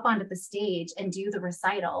can't go up onto the stage and do the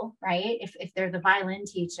recital, right? If they're the violin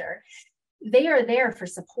teacher. They are there for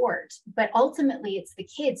support, but ultimately it's the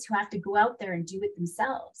kids who have to go out there and do it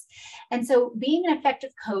themselves. And so being an effective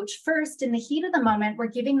coach, first, in the heat of the moment, we're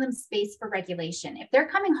giving them space for regulation. If they're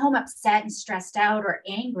coming home upset and stressed out or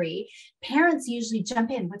angry, parents usually jump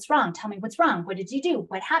in. What's wrong? Tell me what's wrong. What did you do?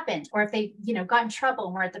 What happened? Or if they, got in trouble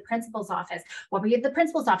and we're at the principal's office, what were you at the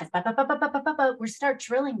principal's office? We start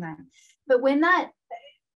drilling them. But when that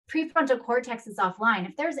prefrontal cortex is offline,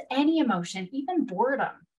 if there's any emotion, even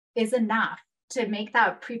boredom, is enough to make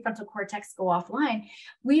that prefrontal cortex go offline,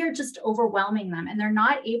 we are just overwhelming them and they're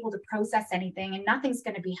not able to process anything and nothing's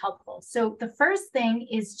going to be helpful. So the first thing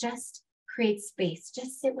is just create space,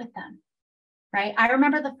 just sit with them, right? I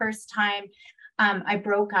remember the first time I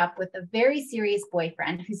broke up with a very serious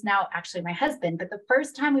boyfriend who's now actually my husband, but the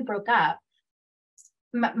first time we broke up,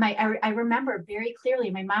 I remember very clearly,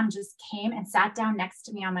 my mom just came and sat down next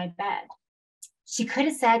to me on my bed. She could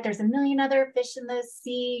have said, there's a million other fish in the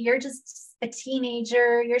sea. You're just a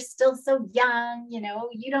teenager. You're still so young. You know,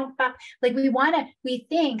 you don't like we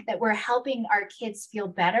think that we're helping our kids feel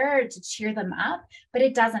better to cheer them up, but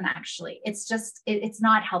it doesn't actually. It's just, it's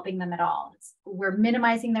not helping them at all. We're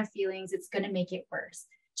minimizing their feelings. It's going to make it worse.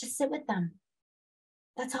 Just sit with them.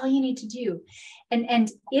 That's all you need to do.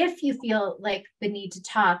 And if you feel like the need to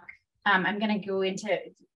talk, I'm going to go into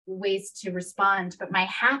ways to respond, but my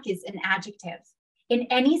hack is an adjective. In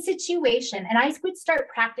any situation, and I would start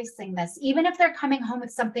practicing this, even if they're coming home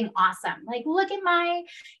with something awesome, like, look at my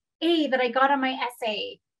A that I got on my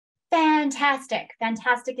essay. Fantastic.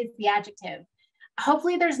 Fantastic is the adjective.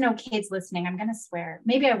 Hopefully there's no kids listening. I'm going to swear.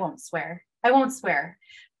 Maybe I won't swear. I won't swear.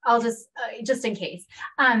 I'll just in case.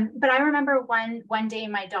 But I remember one day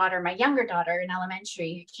my younger daughter in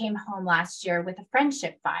elementary came home last year with a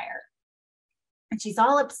friendship fire. And she's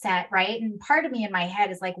all upset, right? And part of me in my head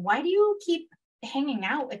is like, why do you keep hanging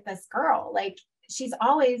out with this girl? Like, she's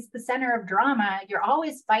always the center of drama. You're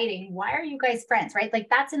always fighting. Why are you guys friends, right? Like,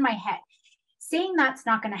 that's in my head. Saying that's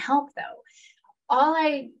not going to help though. All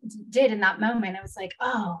I did in that moment, it was like,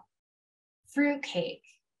 oh, fruitcake.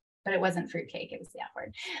 But it wasn't fruitcake. It was the F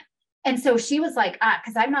word. And so she was like,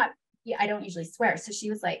 because I don't usually swear. So she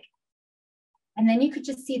was like, and then you could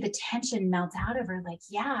just see the tension melt out of her. Like,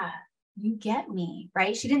 yeah, you get me,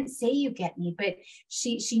 right? She didn't say you get me, but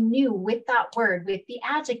she knew with that word, with the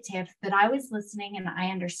adjective, that I was listening and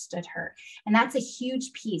I understood her. And that's a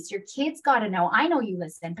huge piece. Your kids got to know, I know you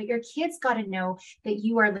listen, but your kids got to know that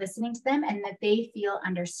you are listening to them and that they feel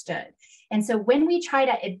understood. And so when we try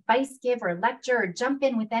to advice give or lecture or jump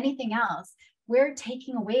in with anything else, we're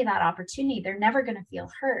taking away that opportunity. They're never going to feel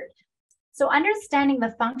heard. So understanding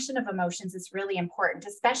the function of emotions is really important,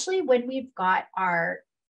 especially when we've got our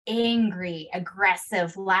angry,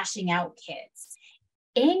 aggressive, lashing out kids.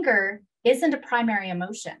 Anger isn't a primary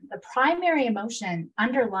emotion. The primary emotion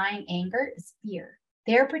underlying anger is fear.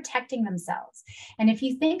 They're protecting themselves. And if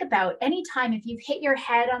you think about any time, if you've hit your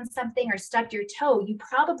head on something or stubbed your toe, you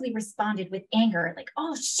probably responded with anger, like,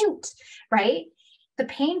 oh, shoot, right? The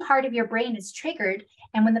pain part of your brain is triggered.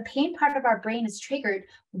 And when the pain part of our brain is triggered,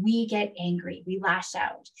 we get angry, we lash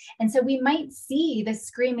out. And so we might see the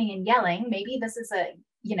screaming and yelling. Maybe this is a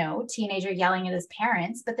teenager yelling at his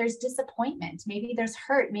parents, but there's disappointment. Maybe there's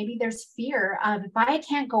hurt. Maybe there's fear of, if I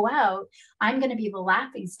can't go out, I'm going to be the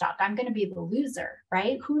laughing stock. I'm going to be the loser,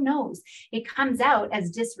 right? Who knows? It comes out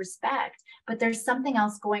as disrespect, but there's something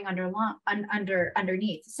else going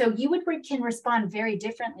underneath. So you can respond very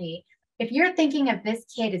differently. If you're thinking of this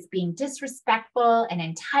kid as being disrespectful and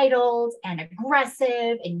entitled and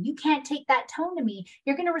aggressive, and you can't take that tone to me,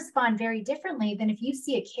 you're going to respond very differently than if you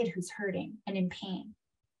see a kid who's hurting and in pain.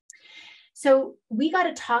 So we got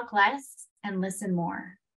to talk less and listen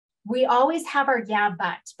more. We always have our yeah,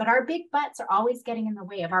 but our big buts are always getting in the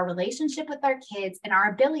way of our relationship with our kids and our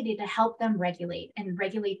ability to help them regulate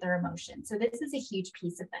their emotions. So this is a huge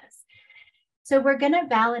piece of this. So we're going to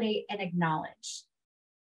validate and acknowledge.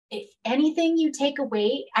 If anything you take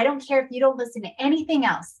away, I don't care if you don't listen to anything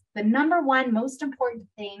else. The number one most important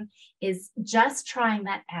thing is just trying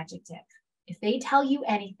that adjective. If they tell you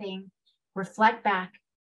anything, reflect back.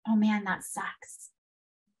 Oh man, that sucks.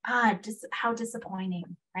 Just how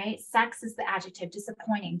disappointing, right? Sucks is the adjective,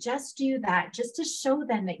 disappointing. Just do that, just to show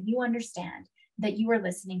them that you understand, that you are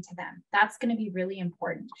listening to them. That's going to be really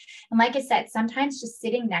important. And like I said, sometimes just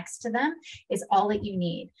sitting next to them is all that you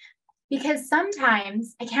need. Because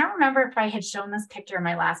sometimes, I can't remember if I had shown this picture in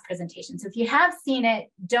my last presentation. So if you have seen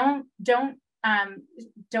it, don't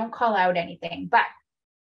call out anything. But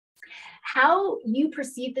how you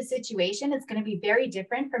perceive the situation is going to be very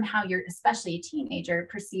different from how especially a teenager,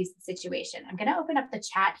 perceives the situation. I'm going to open up the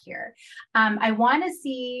chat here. I want to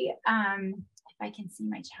see if I can see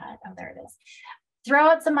my chat. Oh, there it is. Throw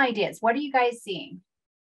out some ideas. What are you guys seeing?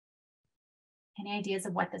 Any ideas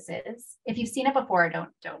of what this is? If you've seen it before, don't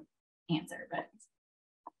answer, but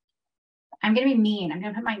I'm going to be mean. I'm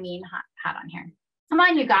going to put my mean hat on here. Come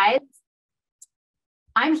on, you guys.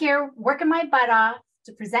 I'm here working my butt off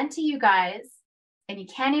to present to you guys, and you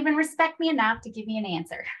can't even respect me enough to give me an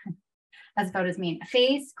answer. That's about as mean.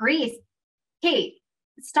 Face, Grease. Kate,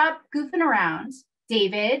 stop goofing around.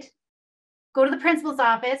 David, go to the principal's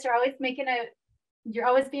office. You're always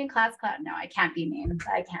being class clown. No, I can't be mean.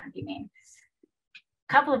 I can't be mean.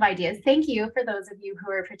 Couple of ideas. Thank you for those of you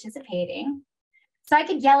who are participating. So I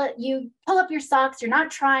could yell at you, pull up your socks. You're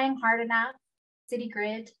not trying hard enough. City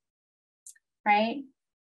grid, right?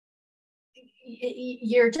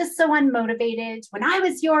 You're just so unmotivated. When I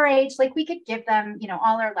was your age, like we could give them,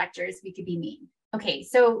 all our lectures, we could be mean. Okay,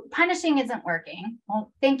 so punishing isn't working.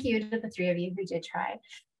 Well, thank you to the three of you who did try.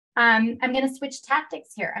 I'm going to switch tactics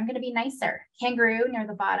here. I'm going to be nicer. Kangaroo near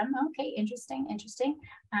the bottom. Okay, interesting, interesting.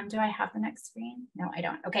 Do I have the next screen? No, I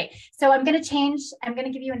don't. Okay, so I'm going to change. I'm going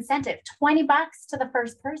to give you incentive. $20 to the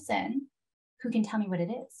first person who can tell me what it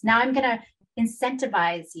is. Now I'm going to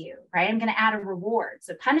incentivize you, right? I'm going to add a reward.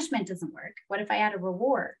 So punishment doesn't work. What if I add a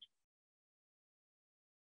reward?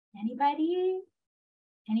 Anybody?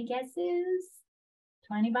 Any guesses?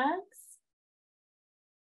 $20?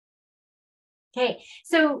 Okay,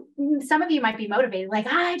 so some of you might be motivated, like,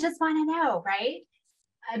 I just want to know, right?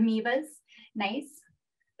 Amoebas, nice.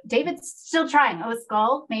 David's still trying. Oh, a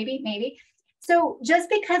skull, maybe. So just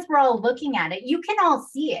because we're all looking at it, you can all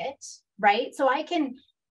see it, right? So I can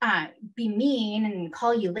be mean and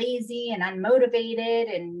call you lazy and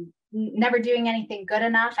unmotivated and never doing anything good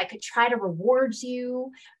enough. I could try to reward you,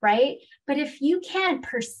 right? But if you can't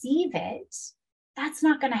perceive it, that's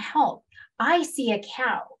not going to help. I see a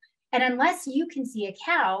cow. And unless you can see a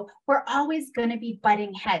cow, we're always going to be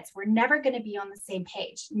butting heads. We're never going to be on the same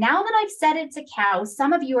page. Now that I've said it's a cow,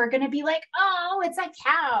 some of you are going to be like, oh, it's a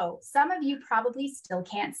cow. Some of you probably still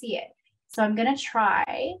can't see it. So I'm going to try.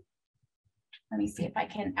 Let me see if I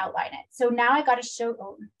can outline it. So now I got to show,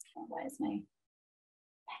 oh, why is my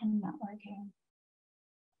pen not working?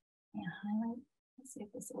 Yeah, highlight. Let's see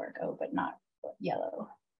if this will work. Oh, but not yellow.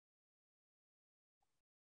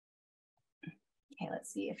 Okay,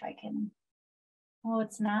 let's see if I can. Oh,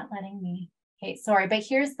 it's not letting me. Okay, sorry, but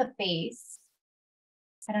here's the face.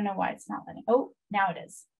 I don't know why it's not letting. Oh, now it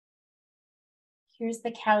is. Here's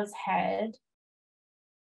the cow's head.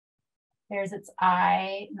 There's its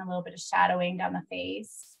eye and a little bit of shadowing down the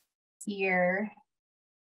face. Ear.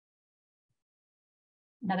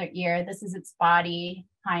 Another ear. This is its body,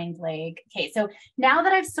 hind leg. Okay, so now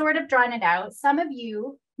that I've sort of drawn it out, some of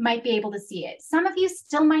you might be able to see it. Some of you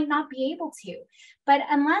still might not be able to. But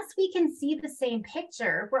unless we can see the same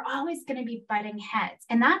picture, we're always going to be butting heads.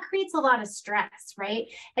 And that creates a lot of stress, right?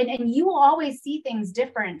 And you will always see things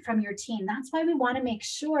different from your team. That's why we want to make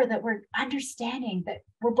sure that we're understanding that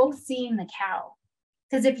we're both seeing the cow.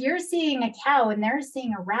 Because if you're seeing a cow and they're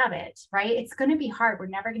seeing a rabbit, right, it's going to be hard. We're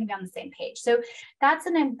never going to be on the same page. So that's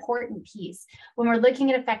an important piece. When we're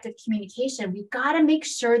looking at effective communication, we've got to make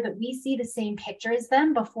sure that we see the same picture as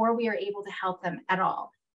them before we are able to help them at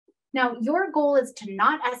all. Now, your goal is to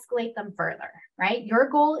not escalate them further, right? Your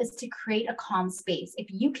goal is to create a calm space. If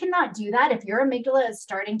you cannot do that, if your amygdala is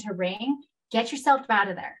starting to ring, get yourself out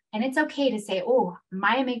of there. And it's okay to say, oh,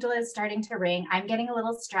 my amygdala is starting to ring. I'm getting a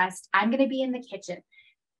little stressed. I'm going to be in the kitchen.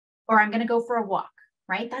 Or I'm going to go for a walk,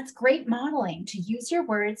 right? That's great modeling, to use your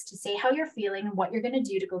words to say how you're feeling and what you're going to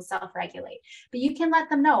do to go self-regulate. But you can let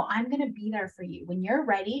them know, I'm going to be there for you. When you're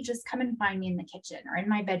ready, just come and find me in the kitchen or in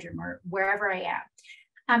my bedroom or wherever I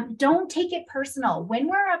am. Don't take it personal. When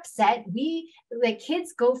we're upset, the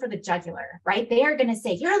kids go for the jugular, right? They are going to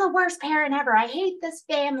say, you're the worst parent ever. I hate this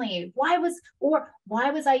family. Why was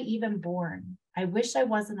I even born? I wish I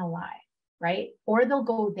wasn't alive. Right? Or they'll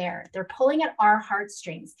go there. They're pulling at our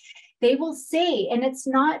heartstrings. They will say, and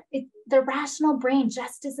the rational brain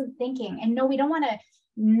just isn't thinking. And no, we don't want to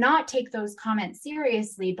not take those comments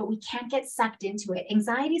seriously, but we can't get sucked into it.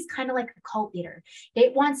 Anxiety is kind of like a cult leader.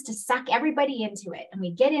 It wants to suck everybody into it. And we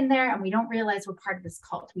get in there and we don't realize we're part of this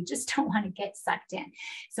cult. We just don't want to get sucked in.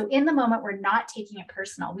 So in the moment, we're not taking it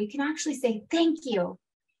personal. We can actually say, thank you.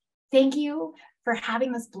 Thank you for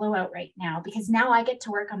having this blowout right now, because now I get to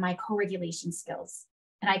work on my co-regulation skills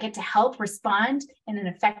and I get to help respond in an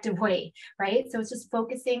effective way, right? So it's just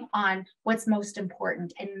focusing on what's most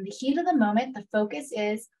important. And in the heat of the moment, the focus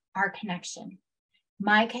is our connection,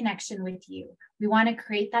 my connection with you. We want to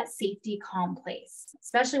create that safety, calm place,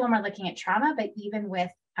 especially when we're looking at trauma, but even with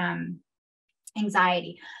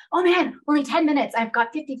anxiety. Oh man, only 10 minutes. I've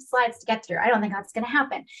got 50 slides to get through. I don't think that's going to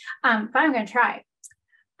happen, but I'm going to try.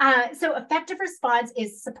 So effective response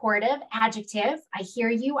is supportive, adjective. I hear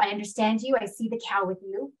you. I understand you. I see the cow with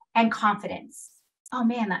you. And confidence. Oh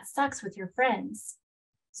man, that sucks with your friends.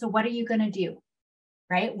 So what are you going to do?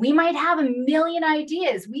 Right? We might have a million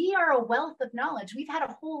ideas. We are a wealth of knowledge. We've had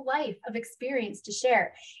a whole life of experience to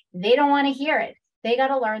share. They don't want to hear it. They got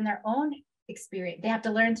to learn their own experience. They have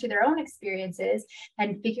to learn through their own experiences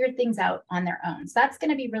and figure things out on their own. So that's going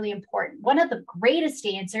to be really important. One of the greatest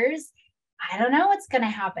answers, I don't know what's going to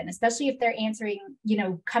happen, especially if they're answering,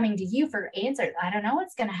 coming to you for answers. I don't know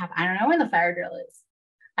what's going to happen. I don't know when the fire drill is.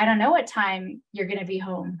 I don't know what time you're going to be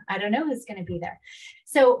home. I don't know who's going to be there.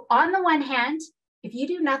 So on the one hand, if you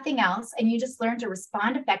do nothing else and you just learn to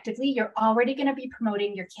respond effectively, you're already going to be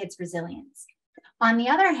promoting your kids' resilience. On the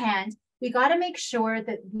other hand, We got to make sure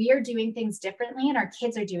that we are doing things differently and our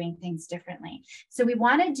kids are doing things differently. So we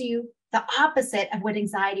want to do the opposite of what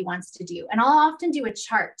anxiety wants to do. And I'll often do a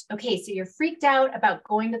chart. Okay, so you're freaked out about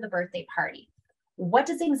going to the birthday party. What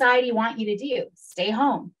does anxiety want you to do? Stay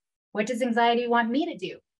home. What does anxiety want me to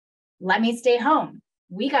do? Let me stay home.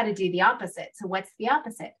 We got to do the opposite. So what's the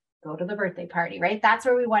opposite? Go to the birthday party, right? That's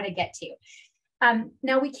where we want to get to.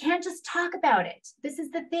 Now, we can't just talk about it. This is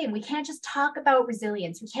the thing. We can't just talk about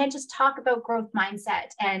resilience. We can't just talk about growth mindset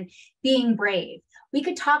and being brave. We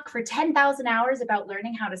could talk for 10,000 hours about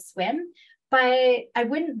learning how to swim, but I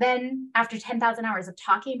wouldn't then, after 10,000 hours of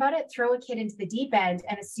talking about it, throw a kid into the deep end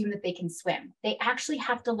and assume that they can swim. They actually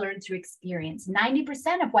have to learn through experience.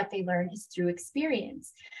 90% of what they learn is through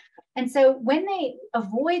experience. And so when they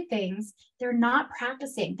avoid things, they're not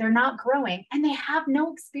practicing, they're not growing, and they have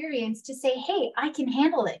no experience to say, hey, I can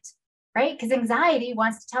handle it, right? Because anxiety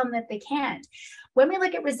wants to tell them that they can't. When we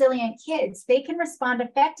look at resilient kids, they can respond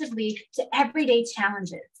effectively to everyday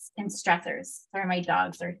challenges and stressors. Sorry, my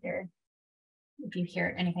dogs are here, if you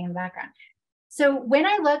hear anything in the background. So when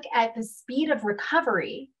I look at the speed of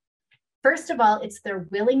recovery, first of all, it's their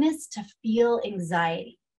willingness to feel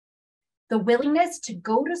anxiety. The willingness to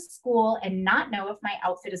go to school and not know if my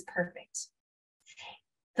outfit is perfect.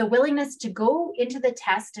 The willingness to go into the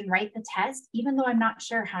test and write the test, even though I'm not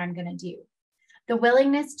sure how I'm going to do. The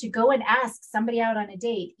willingness to go and ask somebody out on a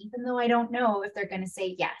date, even though I don't know if they're going to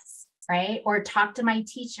say yes, right? Or talk to my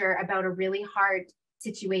teacher about a really hard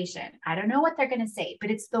situation. I don't know what they're going to say, but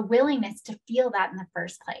it's the willingness to feel that in the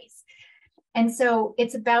first place. And so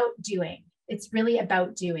it's about doing. It's really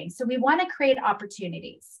about doing. So we want to create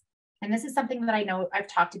opportunities. And this is something that I know I've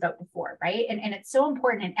talked about before, right? And it's so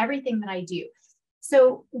important in everything that I do.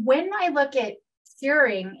 So when I look at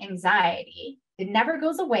curing anxiety, it never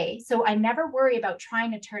goes away. So I never worry about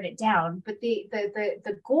trying to turn it down. But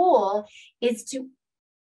the goal is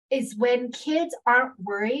when kids aren't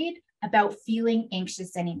worried about feeling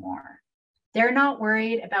anxious anymore. They're not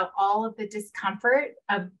worried about all of the discomfort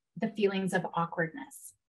of the feelings of awkwardness.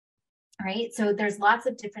 Right? So there's lots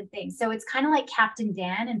of different things. So it's kind of like Captain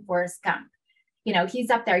Dan and Forrest Gump. You know,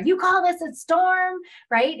 he's up there, you call this a storm,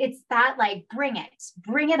 right? It's that like, bring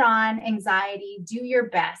it on, anxiety, do your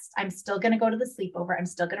best. I'm still going to go to the sleepover. I'm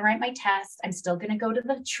still going to write my test. I'm still going to go to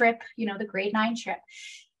the trip, you know, the grade 9 trip.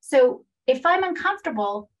 So if I'm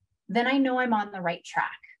uncomfortable, then I know I'm on the right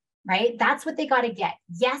track, right? That's what they got to get.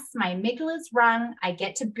 Yes, my amygdala's rung. I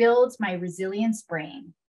get to build my resilience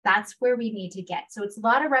brain. That's where we need to get. So it's a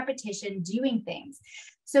lot of repetition, doing things.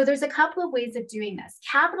 So there's a couple of ways of doing this.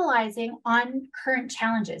 Capitalizing on current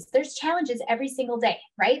challenges. There's challenges every single day,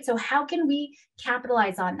 right? So how can we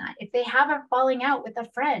capitalize on that? If they have a falling out with a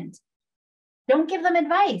friend, don't give them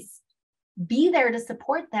advice. Be there to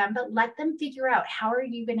support them, but let them figure out, how are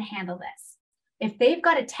you going to handle this? If they've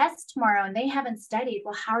got a test tomorrow and they haven't studied,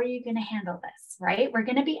 well, how are you going to handle this, right? We're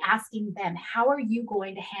going to be asking them, how are you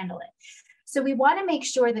going to handle it? So we want to make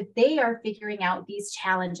sure that they are figuring out these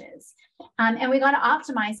challenges. And we got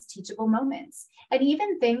to optimize teachable moments. And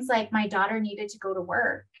even things like my daughter needed to go to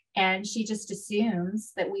work and she just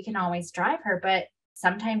assumes that we can always drive her. But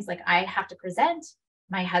sometimes like I have to present.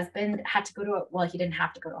 My husband had to go to, well, he didn't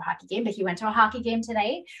have to go to a hockey game, but he went to a hockey game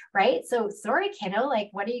today, right? So sorry, kiddo, like,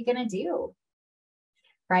 what are you going to do?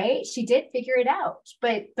 Right? She did figure it out,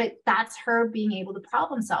 but that's her being able to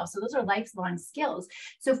problem solve. So those are lifelong skills.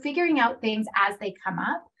 So figuring out things as they come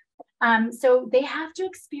up. So they have to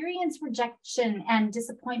experience rejection and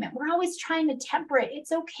disappointment. We're always trying to temper it.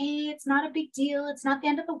 It's okay. It's not a big deal. It's not the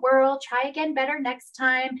end of the world. Try again better next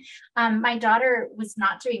time. My daughter was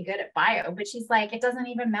not doing good at bio, but she's like, it doesn't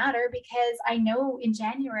even matter because I know in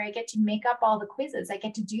January I get to make up all the quizzes. I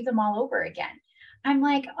get to do them all over again. I'm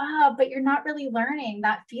like, but you're not really learning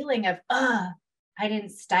that feeling of, I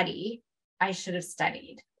didn't study. I should have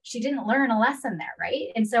studied. She didn't learn a lesson there, right?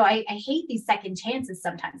 And so I hate these second chances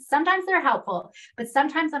sometimes. Sometimes they're helpful, but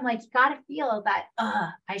sometimes I'm like, you got to feel that,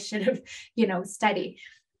 I should have, studied.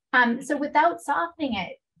 So without softening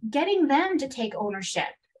it, getting them to take ownership.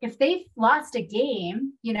 If they've lost a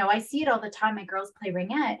game, I see it all the time. My girls play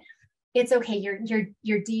ringette. It's okay.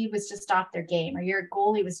 Your D was just off their game, or your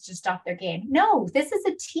goalie was just off their game. No, this is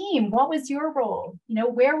a team. What was your role?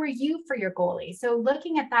 Where were you for your goalie? So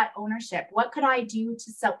looking at that ownership, what could I do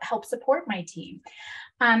to help support my team?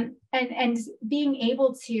 And being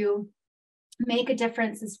able to make a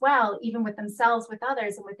difference as well, even with themselves, with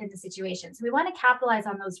others, and within the situation. So we want to capitalize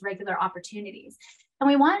on those regular opportunities. And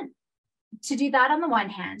we want to do that on the one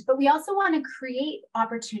hand, but we also want to create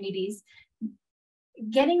opportunities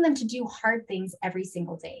getting them to do hard things every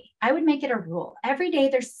single day. I would make it a rule. Every day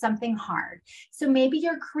there's something hard. So maybe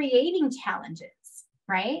you're creating challenges,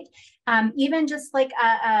 right? Even just like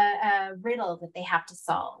a riddle that they have to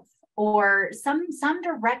solve, or some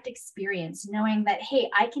direct experience, knowing that, hey,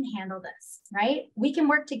 I can handle this, right? We can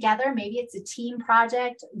work together. Maybe it's a team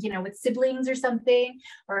project, with siblings or something,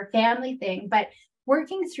 or a family thing, but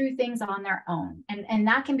working through things on their own. And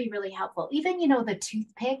that can be really helpful. Even, the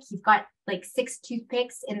toothpick, you've got like 6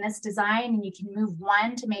 toothpicks in this design and you can move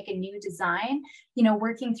one to make a new design,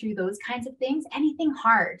 working through those kinds of things. Anything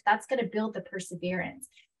hard, that's going to build the perseverance.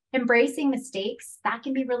 Embracing mistakes, that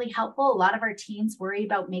can be really helpful. A lot of our teens worry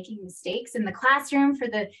about making mistakes in the classroom. For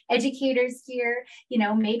the educators here,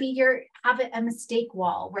 maybe you have a mistake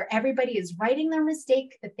wall where everybody is writing their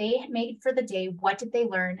mistake that they made for the day. What did they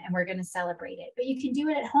learn? And we're going to celebrate it. But you can do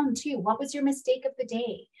it at home too. What was your mistake of the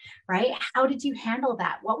day, right? How did you handle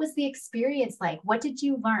that? What was the experience like? What did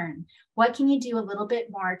you learn? What can you do a little bit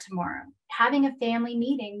more tomorrow? Having a family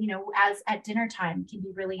meeting, as at dinner time, can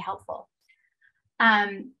be really helpful.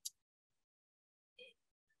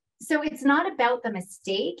 So it's not about the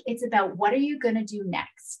mistake. It's about, what are you going to do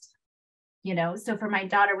next? So for my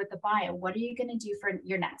daughter with the bio, what are you going to do for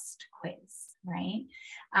your next quiz, right?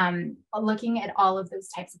 Looking at all of those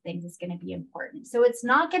types of things is going to be important. So it's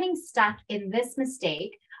not getting stuck in this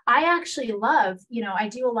mistake. I actually love, I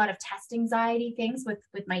do a lot of test anxiety things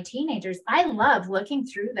with my teenagers. I love looking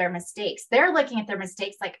through their mistakes. They're looking at their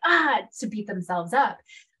mistakes like, to beat themselves up.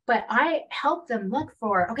 But I help them look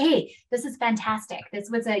for, okay, this is fantastic. This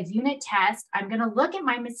was a unit test. I'm going to look at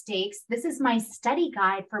my mistakes. This is my study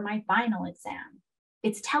guide for my final exam.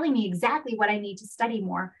 It's telling me exactly what I need to study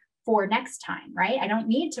more for next time, right? I don't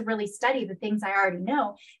need to really study the things I already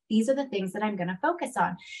know. These are the things that I'm going to focus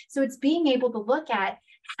on. So it's being able to look at,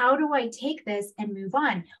 how do I take this and move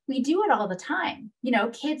on? We do it all the time.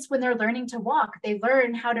 Kids, when they're learning to walk, they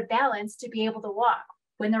learn how to balance to be able to walk.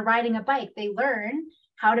 When they're riding a bike, they learn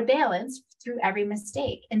how to balance through every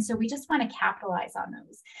mistake. And so we just want to capitalize on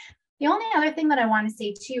those. The only other thing that I want to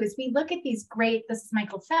say too is, we look at these this is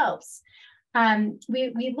Michael Phelps.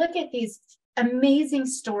 We look at these amazing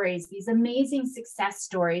stories, these amazing success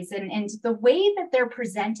stories, and the way that they're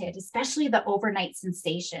presented, especially the overnight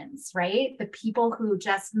sensations, right? The people who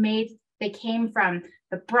just they came from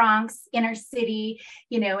the Bronx, inner city,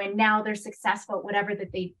 and now they're successful at whatever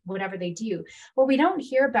they do. What we don't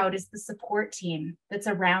hear about is the support team that's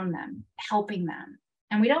around them, helping them.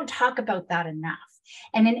 And we don't talk about that enough.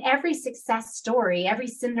 And in every success story, every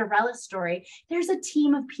Cinderella story, there's a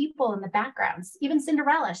team of people in the backgrounds. Even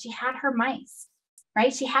Cinderella, she had her mice,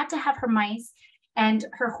 right? She had to have her mice and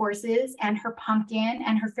her horses and her pumpkin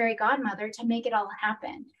and her fairy godmother to make it all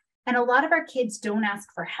happen. And a lot of our kids don't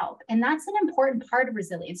ask for help. And that's an important part of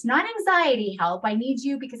resilience, not anxiety help. I need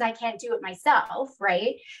you because I can't do it myself,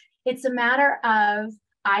 right? It's a matter of,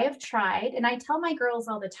 I have tried, and I tell my girls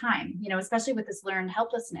all the time, especially with this learned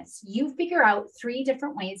helplessness, you figure out 3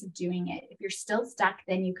 different ways of doing it. If you're still stuck,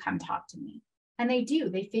 then you come talk to me. And they do.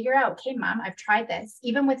 They figure out, okay, Mom, I've tried this,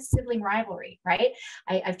 even with sibling rivalry, right?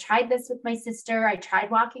 I've tried this with my sister. I tried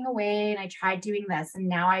walking away and I tried doing this. And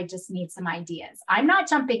now I just need some ideas. I'm not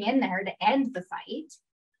jumping in there to end the fight.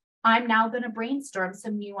 I'm now going to brainstorm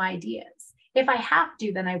some new ideas. If I have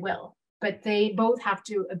to, then I will. But they both have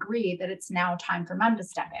to agree that it's now time for Mom to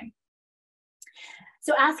step in.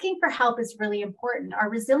 So asking for help is really important. Our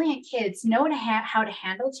resilient kids know how to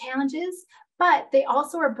handle challenges, but they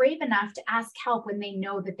also are brave enough to ask help when they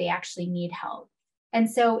know that they actually need help. And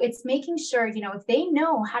so it's making sure, if they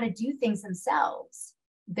know how to do things themselves,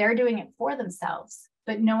 they're doing it for themselves,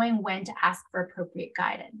 but knowing when to ask for appropriate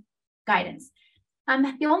guidance.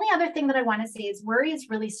 The only other thing that I want to say is, worry is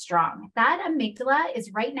really strong. That amygdala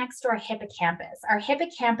is right next to our hippocampus. Our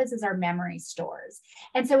hippocampus is our memory stores.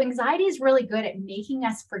 And so anxiety is really good at making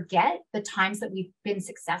us forget the times that we've been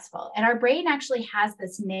successful. And our brain actually has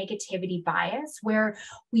this negativity bias where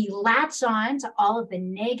we latch on to all of the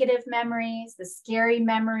negative memories, the scary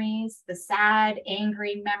memories, the sad,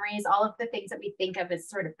 angry memories, all of the things that we think of as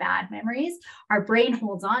sort of bad memories. Our brain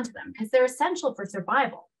holds on to them because they're essential for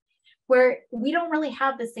survival, where we don't really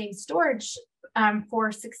have the same storage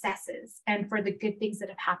for successes and for the good things that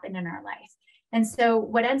have happened in our life. And so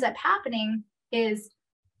what ends up happening is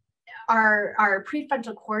our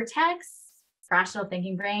prefrontal cortex, rational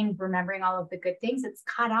thinking brain, remembering all of the good things, it's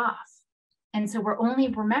cut off. And so we're only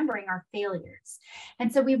remembering our failures.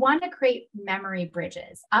 And so we want to create memory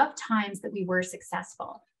bridges of times that we were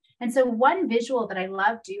successful. And so one visual that I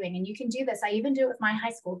love doing, and you can do this, I even do it with my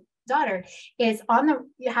high school daughter, is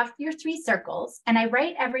you have your 3 circles, and I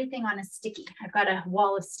write everything on a sticky. I've got a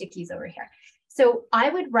wall of stickies over here. So I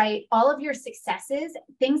would write all of your successes,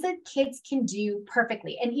 things that kids can do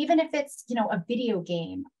perfectly. And even if it's, you know, a video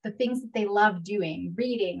game, the things that they love doing,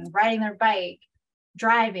 reading, riding their bike,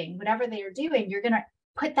 driving, whatever they are doing, you're going to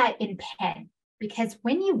put that in pen. Because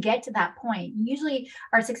when you get to that point, you usually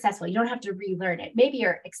are successful. You don't have to relearn it. Maybe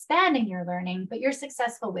you're expanding your learning, but you're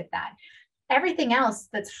successful with that. Everything else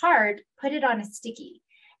that's hard, put it on a sticky.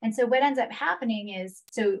 And so what ends up happening is,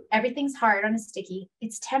 so everything's hard on a sticky,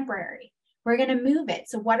 it's temporary. We're going to move it.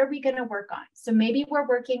 So what are we going to work on? So maybe we're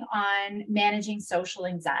working on managing social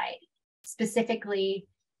anxiety, specifically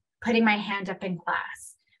putting my hand up in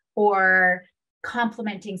class or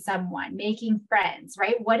complimenting someone, making friends,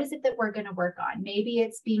 right? What is it that we're going to work on? Maybe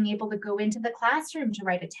it's being able to go into the classroom to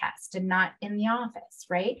write a test and not in the office,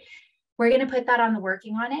 right? We're going to put that on the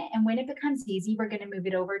working on it. And when it becomes easy, we're going to move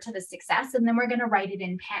it over to the success, and then we're going to write it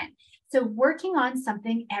in pen. So working on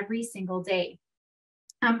something every single day.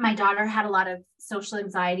 My daughter had a lot of social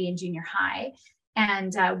anxiety in junior high,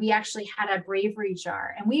 and we actually had a bravery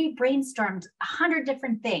jar, and we brainstormed 100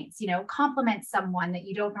 different things, you know, compliment someone that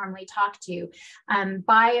you don't normally talk to,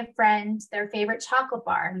 buy a friend their favorite chocolate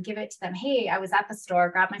bar and give it to them. Hey, I was at the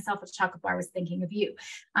store, grabbed myself a chocolate bar, was thinking of you.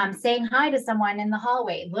 Saying hi to someone in the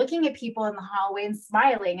hallway, looking at people in the hallway and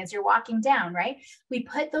smiling as you're walking down, right? We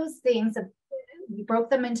put those things, we broke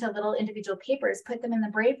them into little individual papers, put them in the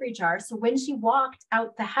bravery jar. So when she walked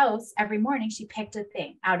out the house every morning, she picked a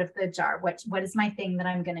thing out of the jar. What is my thing that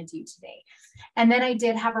I'm going to do today? And then I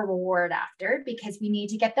did have a reward after, because we need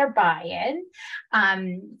to get their buy-in.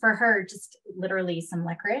 For her, just literally some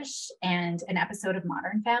licorice and an episode of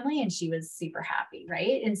Modern Family, and she was super happy,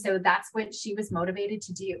 right? And so that's what she was motivated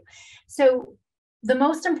to do. So the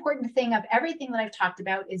most important thing of everything that I've talked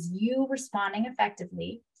about is you responding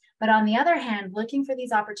effectively. But on the other hand, looking for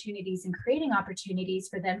these opportunities and creating opportunities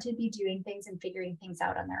for them to be doing things and figuring things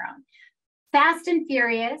out on their own. Fast and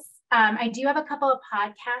Furious. I do have a couple of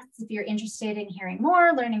podcasts if you're interested in hearing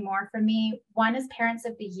more, learning more from me. One is Parents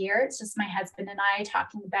of the Year. It's just my husband and I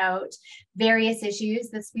talking about various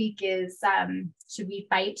issues. This week is should we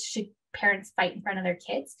fight? Should parents fight in front of their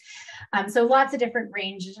kids? So lots of different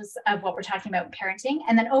ranges of what we're talking about parenting.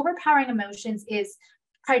 And then Overpowering Emotions is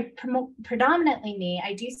predominantly me.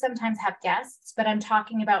 I do sometimes have guests, but I'm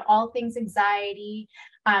talking about all things anxiety.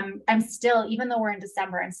 I'm still, even though we're in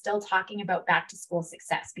December, I'm still talking about back to school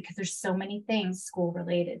success, because there's so many things school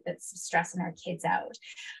related that's stressing our kids out.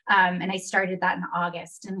 And I started that in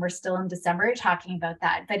August, and we're still in December talking about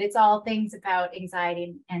that, but it's all things about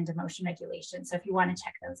anxiety and emotion regulation. So if you want to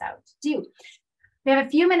check those out, do. We have a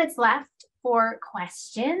few minutes left for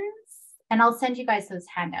questions. And I'll send you guys those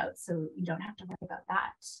handouts so you don't have to worry about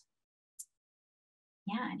that.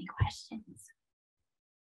 Yeah, any questions?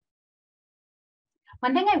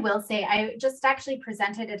 One thing I will say, I just actually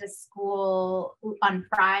presented at a school on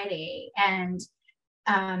Friday, and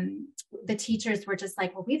the teachers were just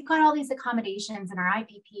like, well, we've got all these accommodations in our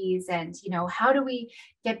IPPs, and, you know, how do we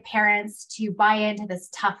get parents to buy into this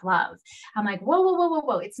tough love? I'm like, whoa, whoa, whoa, whoa,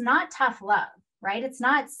 whoa. It's not tough love. Right? It's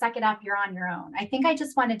not suck it up, you're on your own. I think I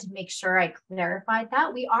just wanted to make sure I clarified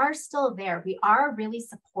that. We are still there. We are really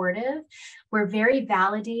supportive. We're very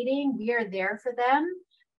validating. We are there for them,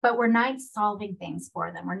 but we're not solving things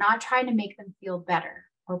for them. We're not trying to make them feel better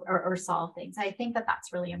or solve things. I think that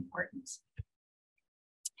that's really important.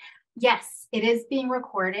 Yes, it is being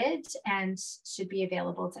recorded and should be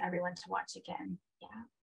available to everyone to watch again. Yeah,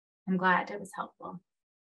 I'm glad it was helpful.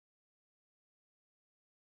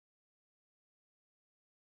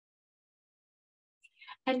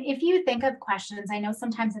 And if you think of questions, I know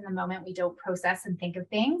sometimes in the moment we don't process and think of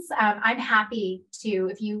things. I'm happy to,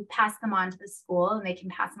 if you pass them on to the school and they can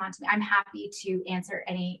pass them on to me, I'm happy to answer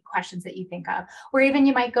any questions that you think of. Or even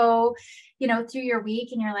you might go, you know, through your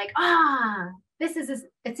week and you're like, this is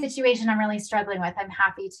a situation I'm really struggling with. I'm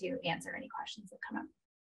happy to answer any questions that come up.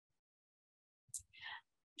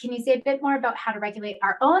 Can you say a bit more about how to regulate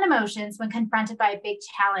our own emotions when confronted by a big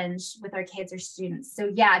challenge with our kids or students? So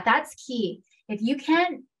yeah, that's key. If you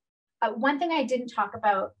can't, one thing I didn't talk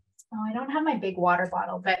about, I don't have my big water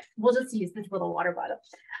bottle, but we'll just use this little water bottle.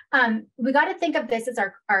 We got to think of this as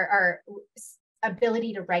our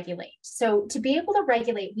ability to regulate. So to be able to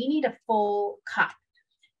regulate, we need a full cup.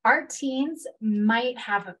 Our teens might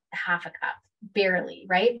have half a cup, barely,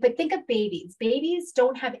 right? But think of babies. Babies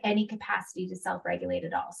don't have any capacity to self-regulate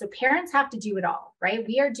at all. So parents have to do it all, right?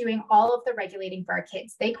 We are doing all of the regulating for our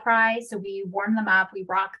kids. They cry, so we warm them up, we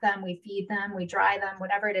rock them, we feed them, we dry them,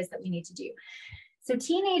 whatever it is that we need to do. So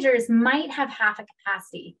teenagers might have half a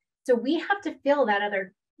capacity. So we have to fill that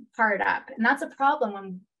other part up. And that's a problem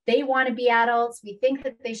when they want to be adults. We think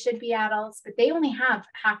that they should be adults, but they only have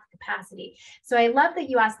half capacity. So I love that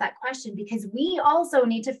you asked that question, because we also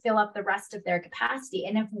need to fill up the rest of their capacity.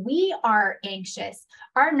 And if we are anxious,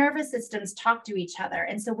 our nervous systems talk to each other.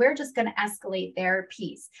 And so we're just going to escalate their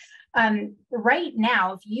piece. Right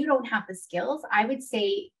now, if you don't have the skills, I would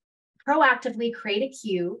say proactively create a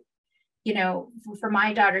cue. You know, for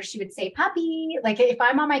my daughter, she would say, puppy. Like if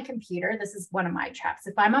I'm on my computer, this is one of my traps.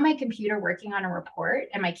 If I'm on my computer working on a report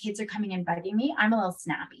and my kids are coming in bugging me, I'm a little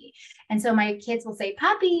snappy. And so my kids will say,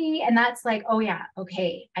 puppy. And that's like, oh yeah,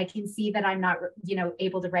 okay. I can see that I'm not, you know,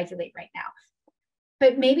 able to regulate right now.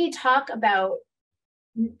 But maybe talk about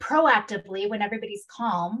proactively when everybody's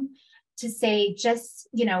calm, to say, just,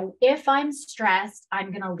 you know, if I'm stressed,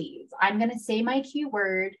 I'm going to leave. I'm going to say my cue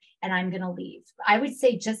word and I'm going to leave. I would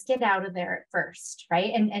say, just get out of there first,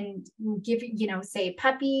 right? And give, you know, say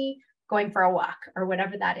puppy, going for a walk, or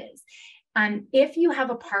whatever that is. If you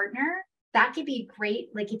have a partner, that could be great.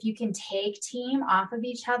 Like if you can tag team off of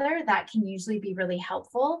each other, that can usually be really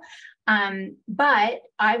helpful. But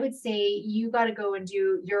I would say you got to go and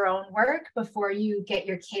do your own work before you get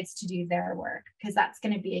your kids to do their work, because that's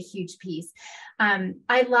going to be a huge piece.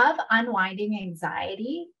 I love Unwinding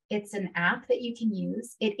Anxiety. It's an app that you can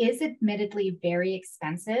use. It is admittedly very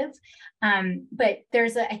expensive, but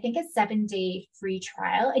there's I think a 7-day free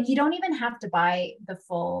trial, and you don't even have to buy the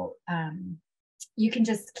full. You can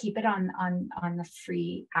just keep it on the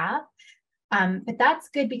free app. But that's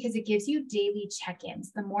good because it gives you daily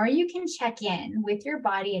check-ins. The more you can check in with your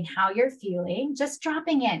body and how you're feeling, just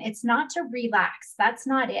dropping in. It's not to relax. That's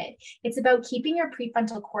not it. It's about keeping your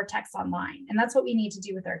prefrontal cortex online. And that's what we need to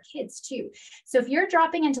do with our kids too. So if you're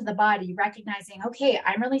dropping into the body, recognizing, okay,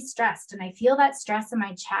 I'm really stressed and I feel that stress in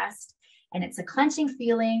my chest, and it's a clenching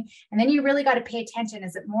feeling. And then you really got to pay attention.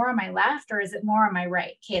 Is it more on my left or is it more on my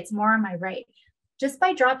right? Okay, it's more on my right. Just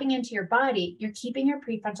by dropping into your body, you're keeping your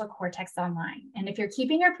prefrontal cortex online. And if you're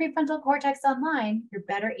keeping your prefrontal cortex online, you're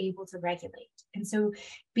better able to regulate. And so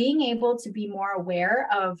being able to be more aware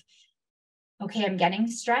of, okay, I'm getting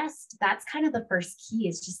stressed. That's kind of the first key,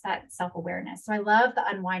 is just that self-awareness. So I love the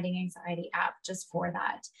Unwinding Anxiety app just for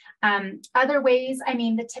that. Other ways, I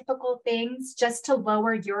mean, the typical things just to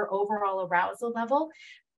lower your overall arousal level,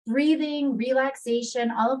 breathing,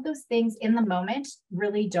 relaxation, all of those things in the moment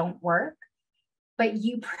really don't work. But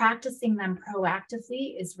you practicing them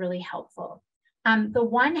proactively is really helpful. The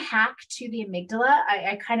one hack to the amygdala,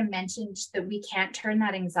 I kind of mentioned that we can't turn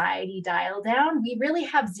that anxiety dial down. We really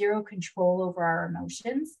have zero control over our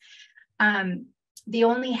emotions. The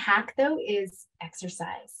only hack, though, is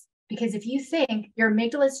exercise. Because if you think your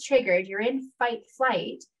amygdala is triggered, you're in fight,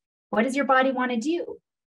 flight, what does your body want to do?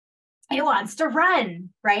 It wants to run,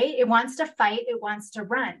 right? It wants to fight, it wants to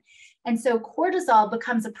run. And so cortisol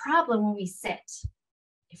becomes a problem when we sit.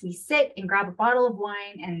 If we sit and grab a bottle of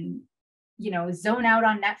wine and, you know, zone out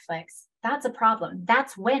on Netflix, that's a problem.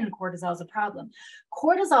 That's when cortisol is a problem.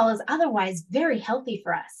 Cortisol is otherwise very healthy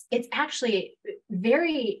for us. It's actually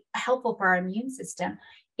very helpful for our immune system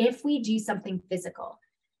if we do something physical.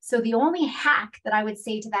 So the only hack that I would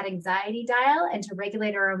say to that anxiety dial and to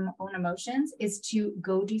regulate our own emotions is to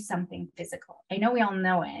go do something physical. I know we all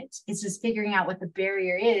know it. It's just figuring out what the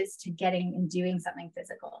barrier is to getting and doing something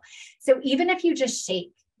physical. So even if you just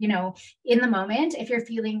shake, you know, in the moment, if you're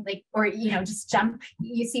feeling like, or, you know, just jump,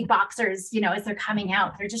 you see boxers, you know, as they're coming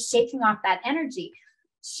out, they're just shaking off that energy.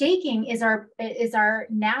 Shaking is our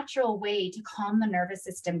natural way to calm the nervous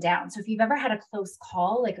system down. So if you've ever had a close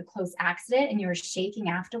call, like a close accident, and you were shaking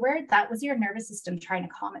afterward, that was your nervous system trying to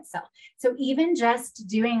calm itself. So even just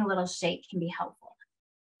doing a little shake can be helpful.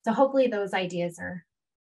 So hopefully those ideas are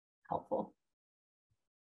helpful.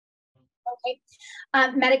 Okay.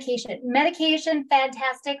 Medication,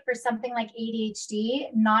 fantastic for something like ADHD,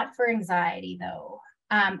 not for anxiety though.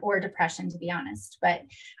 Or depression, to be honest. But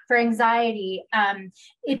for anxiety,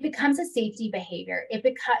 it becomes a safety behavior.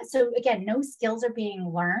 So again, no skills are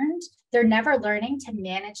being learned. They're never learning to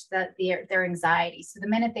manage their anxiety. So the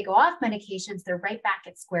minute they go off medications, they're right back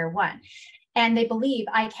at square one. And they believe,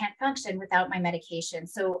 I can't function without my medication.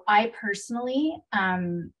 So I personally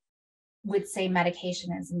would say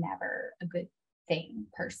medication is never a good thing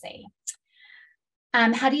per se.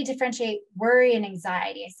 How do you differentiate worry and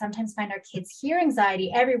anxiety? I sometimes find our kids hear anxiety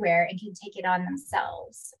everywhere and can take it on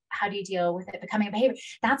themselves. How do you deal with it becoming a behavior?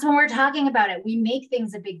 That's when we're talking about it. We make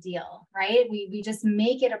things a big deal, right? We just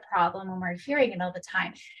make it a problem when we're hearing it all the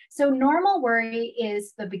time. So normal worry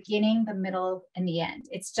is the beginning, the middle, and the end.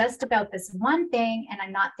 It's just about this one thing and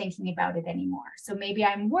I'm not thinking about it anymore. So maybe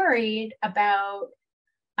I'm worried about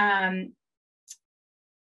how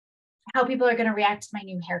people are going to react to my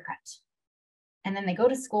new haircut. And then they go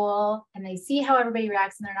to school and they see how everybody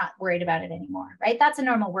reacts and they're not worried about it anymore, right? That's a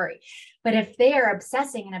normal worry. But if they are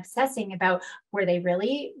obsessing about, were they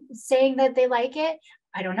really saying that they like it?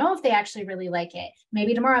 I don't know if they actually really like it.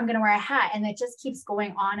 Maybe tomorrow I'm going to wear a hat, and it just keeps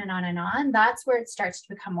going on and on and on. That's where it starts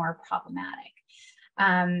to become more problematic.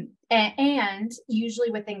 And usually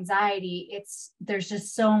with anxiety, there's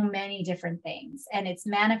just so many different things, and it's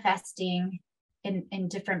manifesting in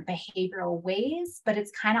different behavioral ways, but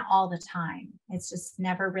it's kind of all the time. It's just they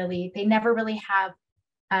never really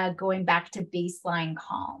have going back to baseline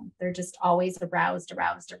calm. They're just always aroused,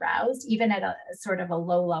 even at a sort of a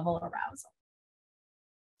low level arousal.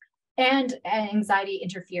 And anxiety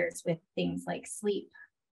interferes with things like sleep.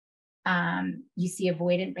 You see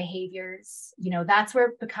avoidant behaviors, that's where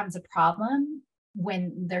it becomes a problem,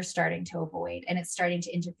 when they're starting to avoid and it's starting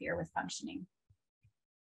to interfere with functioning.